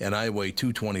and I weigh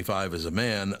 225 as a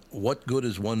man, what good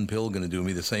is one pill going to do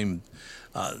me the same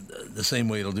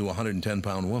way it'll do a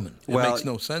 110-pound woman? It makes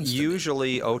no sense to me.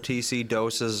 Usually OTC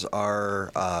doses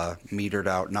are metered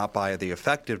out not by the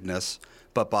effectiveness,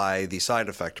 but by the side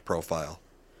effect profile.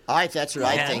 That's what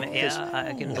I think.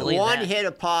 I can believe One that. hit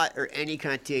of pot or any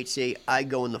kind of THC, I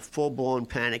go in the full-blown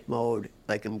panic mode,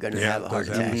 like I'm going to have a it heart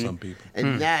does happen attack. to some people.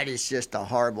 And that is just a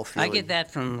horrible I feeling. get that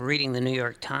from reading the New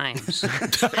York Times.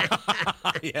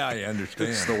 Yeah, I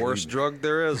understand. It's the worst drug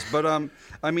there is. But,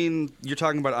 I mean, you're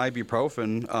talking about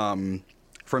ibuprofen.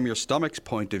 From your stomach's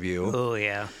point of view, Oh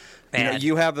yeah.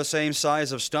 you have the same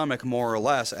size of stomach, more or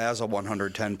less, as a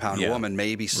 110-pound woman,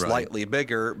 maybe slightly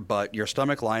bigger, but your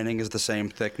stomach lining is the same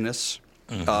thickness.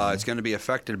 It's going to be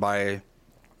affected by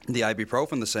the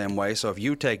ibuprofen the same way. So if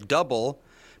you take double,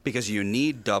 because you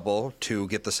need double to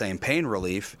get the same pain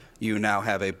relief, you now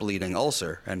have a bleeding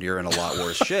ulcer, and you're in a lot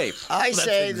worse shape. I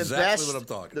say exactly what I'm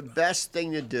talking the best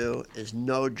thing to do is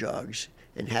no drugs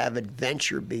and have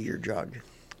adventure be your drug.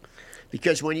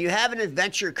 Because when you have an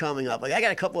adventure coming up, like I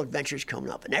got a couple of adventures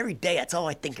coming up, and every day that's all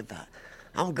I think about.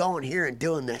 I'm going here and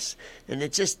doing this, and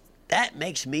it's just That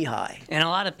makes me high. And a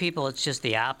lot of people, it's just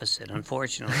the opposite,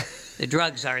 unfortunately. The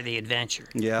drugs are the adventure.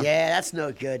 Yeah. Yeah, that's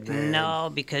no good, man. No,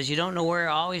 because you don't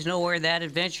always know where that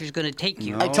adventure is going to take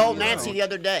you. I told Nancy the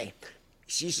other day,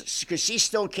 because she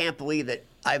still can't believe that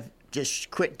I've just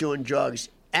quit doing drugs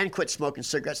and quit smoking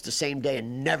cigarettes the same day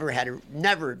and never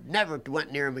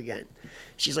went near them again.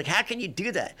 She's like, how can you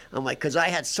do that? I'm like, because I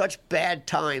had such bad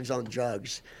times on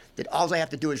drugs that all I have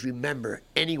to do is remember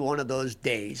any one of those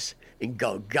days and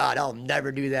go, God, I'll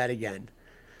never do that again.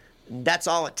 And that's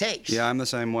all it takes. Yeah, I'm the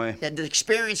same way. And the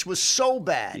experience was so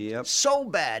bad, so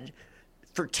bad.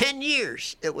 For 10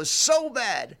 years, it was so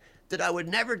bad that I would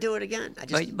never do it again.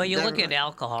 But you look at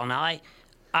alcohol. Now,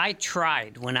 I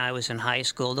tried when I was in high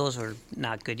school. Those were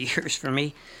not good years for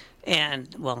me.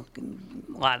 And, well,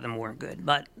 a lot of them weren't good.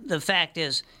 But the fact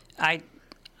is, I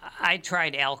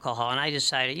tried alcohol, and I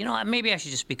decided, maybe I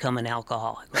should just become an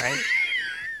alcoholic, right?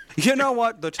 You know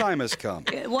what? The time has come.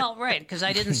 Well, right, because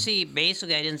I didn't see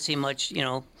much,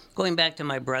 going back to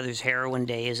my brother's heroin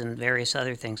days and various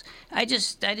other things. I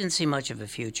didn't see much of a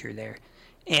future there.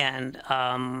 And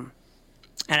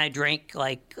I drank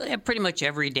pretty much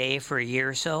every day for a year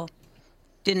or so.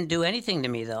 Didn't do anything to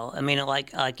me though. I mean,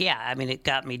 it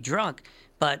got me drunk,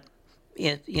 but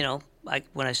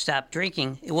when I stopped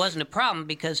drinking, it wasn't a problem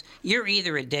because you're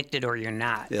either addicted or you're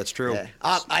not. That's true. Yeah.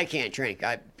 I can't drink.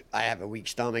 I have a weak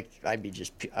stomach. I would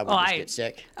just get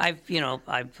sick. I've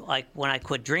when I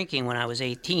quit drinking when I was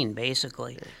 18,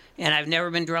 basically, and I've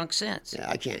never been drunk since. Yeah,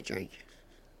 I can't drink.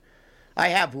 I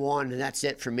have one, and that's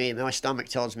it for me. My stomach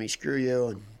tells me, screw you,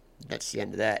 and that's the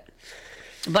end of that.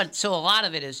 But so a lot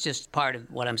of it is just part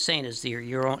of what I'm saying is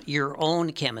your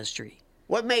own chemistry.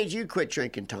 What made you quit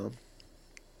drinking, Tom?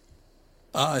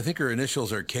 I think her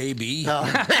initials are KB.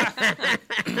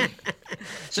 Oh.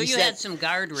 So you had some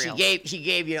guardrails. She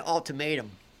gave you an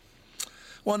ultimatum.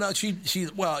 Well, no,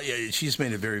 she's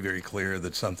made it very, very clear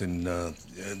that something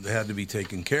had to be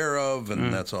taken care of,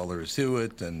 and that's all there is to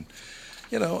it. And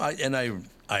I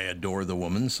adore the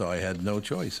woman, so I had no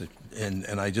choice.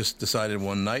 And I just decided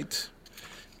one night,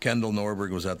 Kendall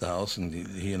Norberg was at the house, and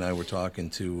he and I were talking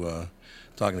to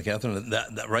Catherine.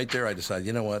 That right there, I decided,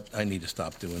 you know what, I need to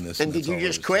stop doing this. And did you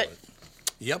just quit?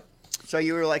 Yep. So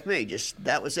you were like me,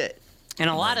 that was it. And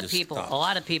a lot of people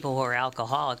who are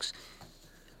alcoholics,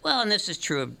 well, and this is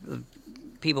true of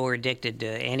people who are addicted to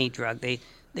any drug,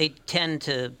 they tend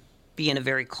to be in a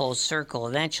very close circle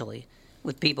eventually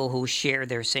with people who share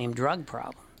their same drug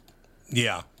problem.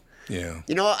 Yeah. Yeah.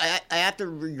 I have to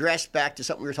regress back to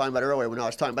something we were talking about earlier when I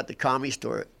was talking about the Comedy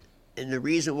Store. And the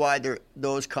reason why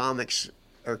those comics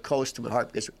are close to my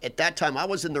heart, because at that time I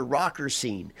was in the rocker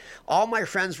scene. All my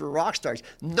friends were rock stars.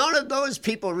 None of those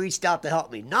people reached out to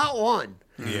help me. Not one.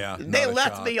 Yeah. They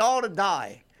left me all to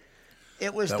die.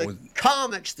 It was the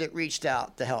comics that reached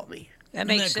out to help me. That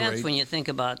makes sense when you think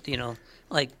about,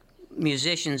 like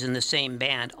musicians in the same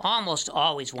band almost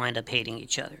always wind up hating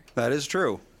each other. That is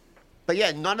true. But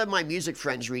yeah, none of my music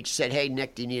friends said, hey,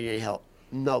 Nick, do you need any help?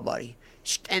 Nobody.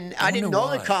 And I didn't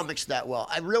know the comics that well.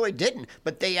 I really didn't.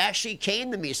 But they actually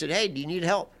came to me and said, hey, do you need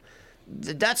help?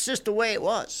 That's just the way it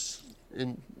was.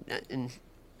 And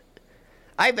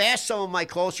I've asked some of my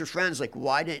closer friends, like,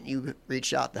 why didn't you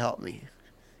reach out to help me?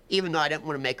 Even though I didn't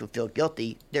want to make them feel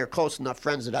guilty, they're close enough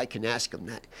friends that I can ask them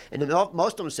that. And then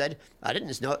most of them said, I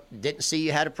didn't see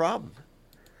you had a problem.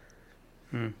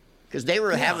 Because they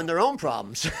were having their own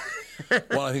problems.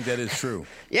 Well, I think that is true.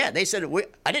 Yeah, they said,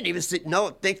 I didn't even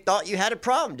thought you had a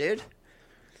problem, dude.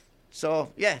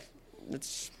 So, yeah,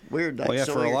 it's weird. Well, yeah,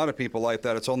 for a lot of people like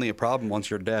that, it's only a problem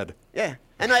once you're dead. Yeah,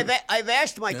 and I've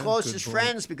asked my closest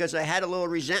friends because I had a little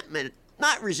resentment.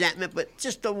 Not resentment, but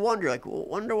just a wonder,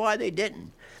 wonder why they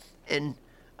didn't. And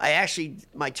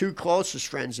my two closest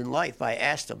friends in life, I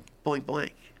asked them point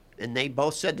blank. And they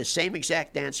both said the same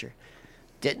exact answer.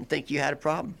 Didn't think you had a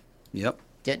problem. Yep.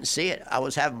 Didn't see it. I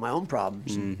was having my own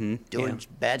problems, doing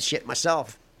bad shit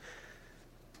myself.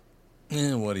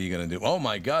 What are you going to do? Oh,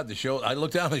 my God, the show. I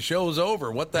looked down, the show's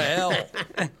over. What the hell?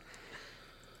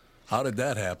 How did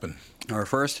that happen? Our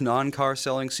first non-car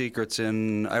selling secrets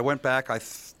I went back,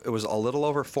 it was a little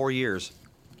over 4 years.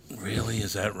 Really?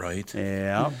 Is that right?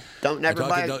 Yeah.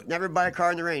 Never buy a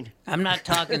car in the rain. I'm not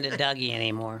talking to Dougie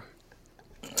anymore.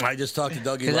 I just talked to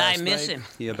Dougie because last I miss night. him.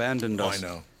 He abandoned us. I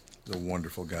know. He's a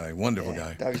wonderful guy. Wonderful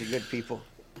guy. Doug's a good people.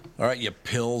 All right, you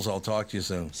pills. I'll talk to you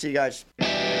soon. See you guys.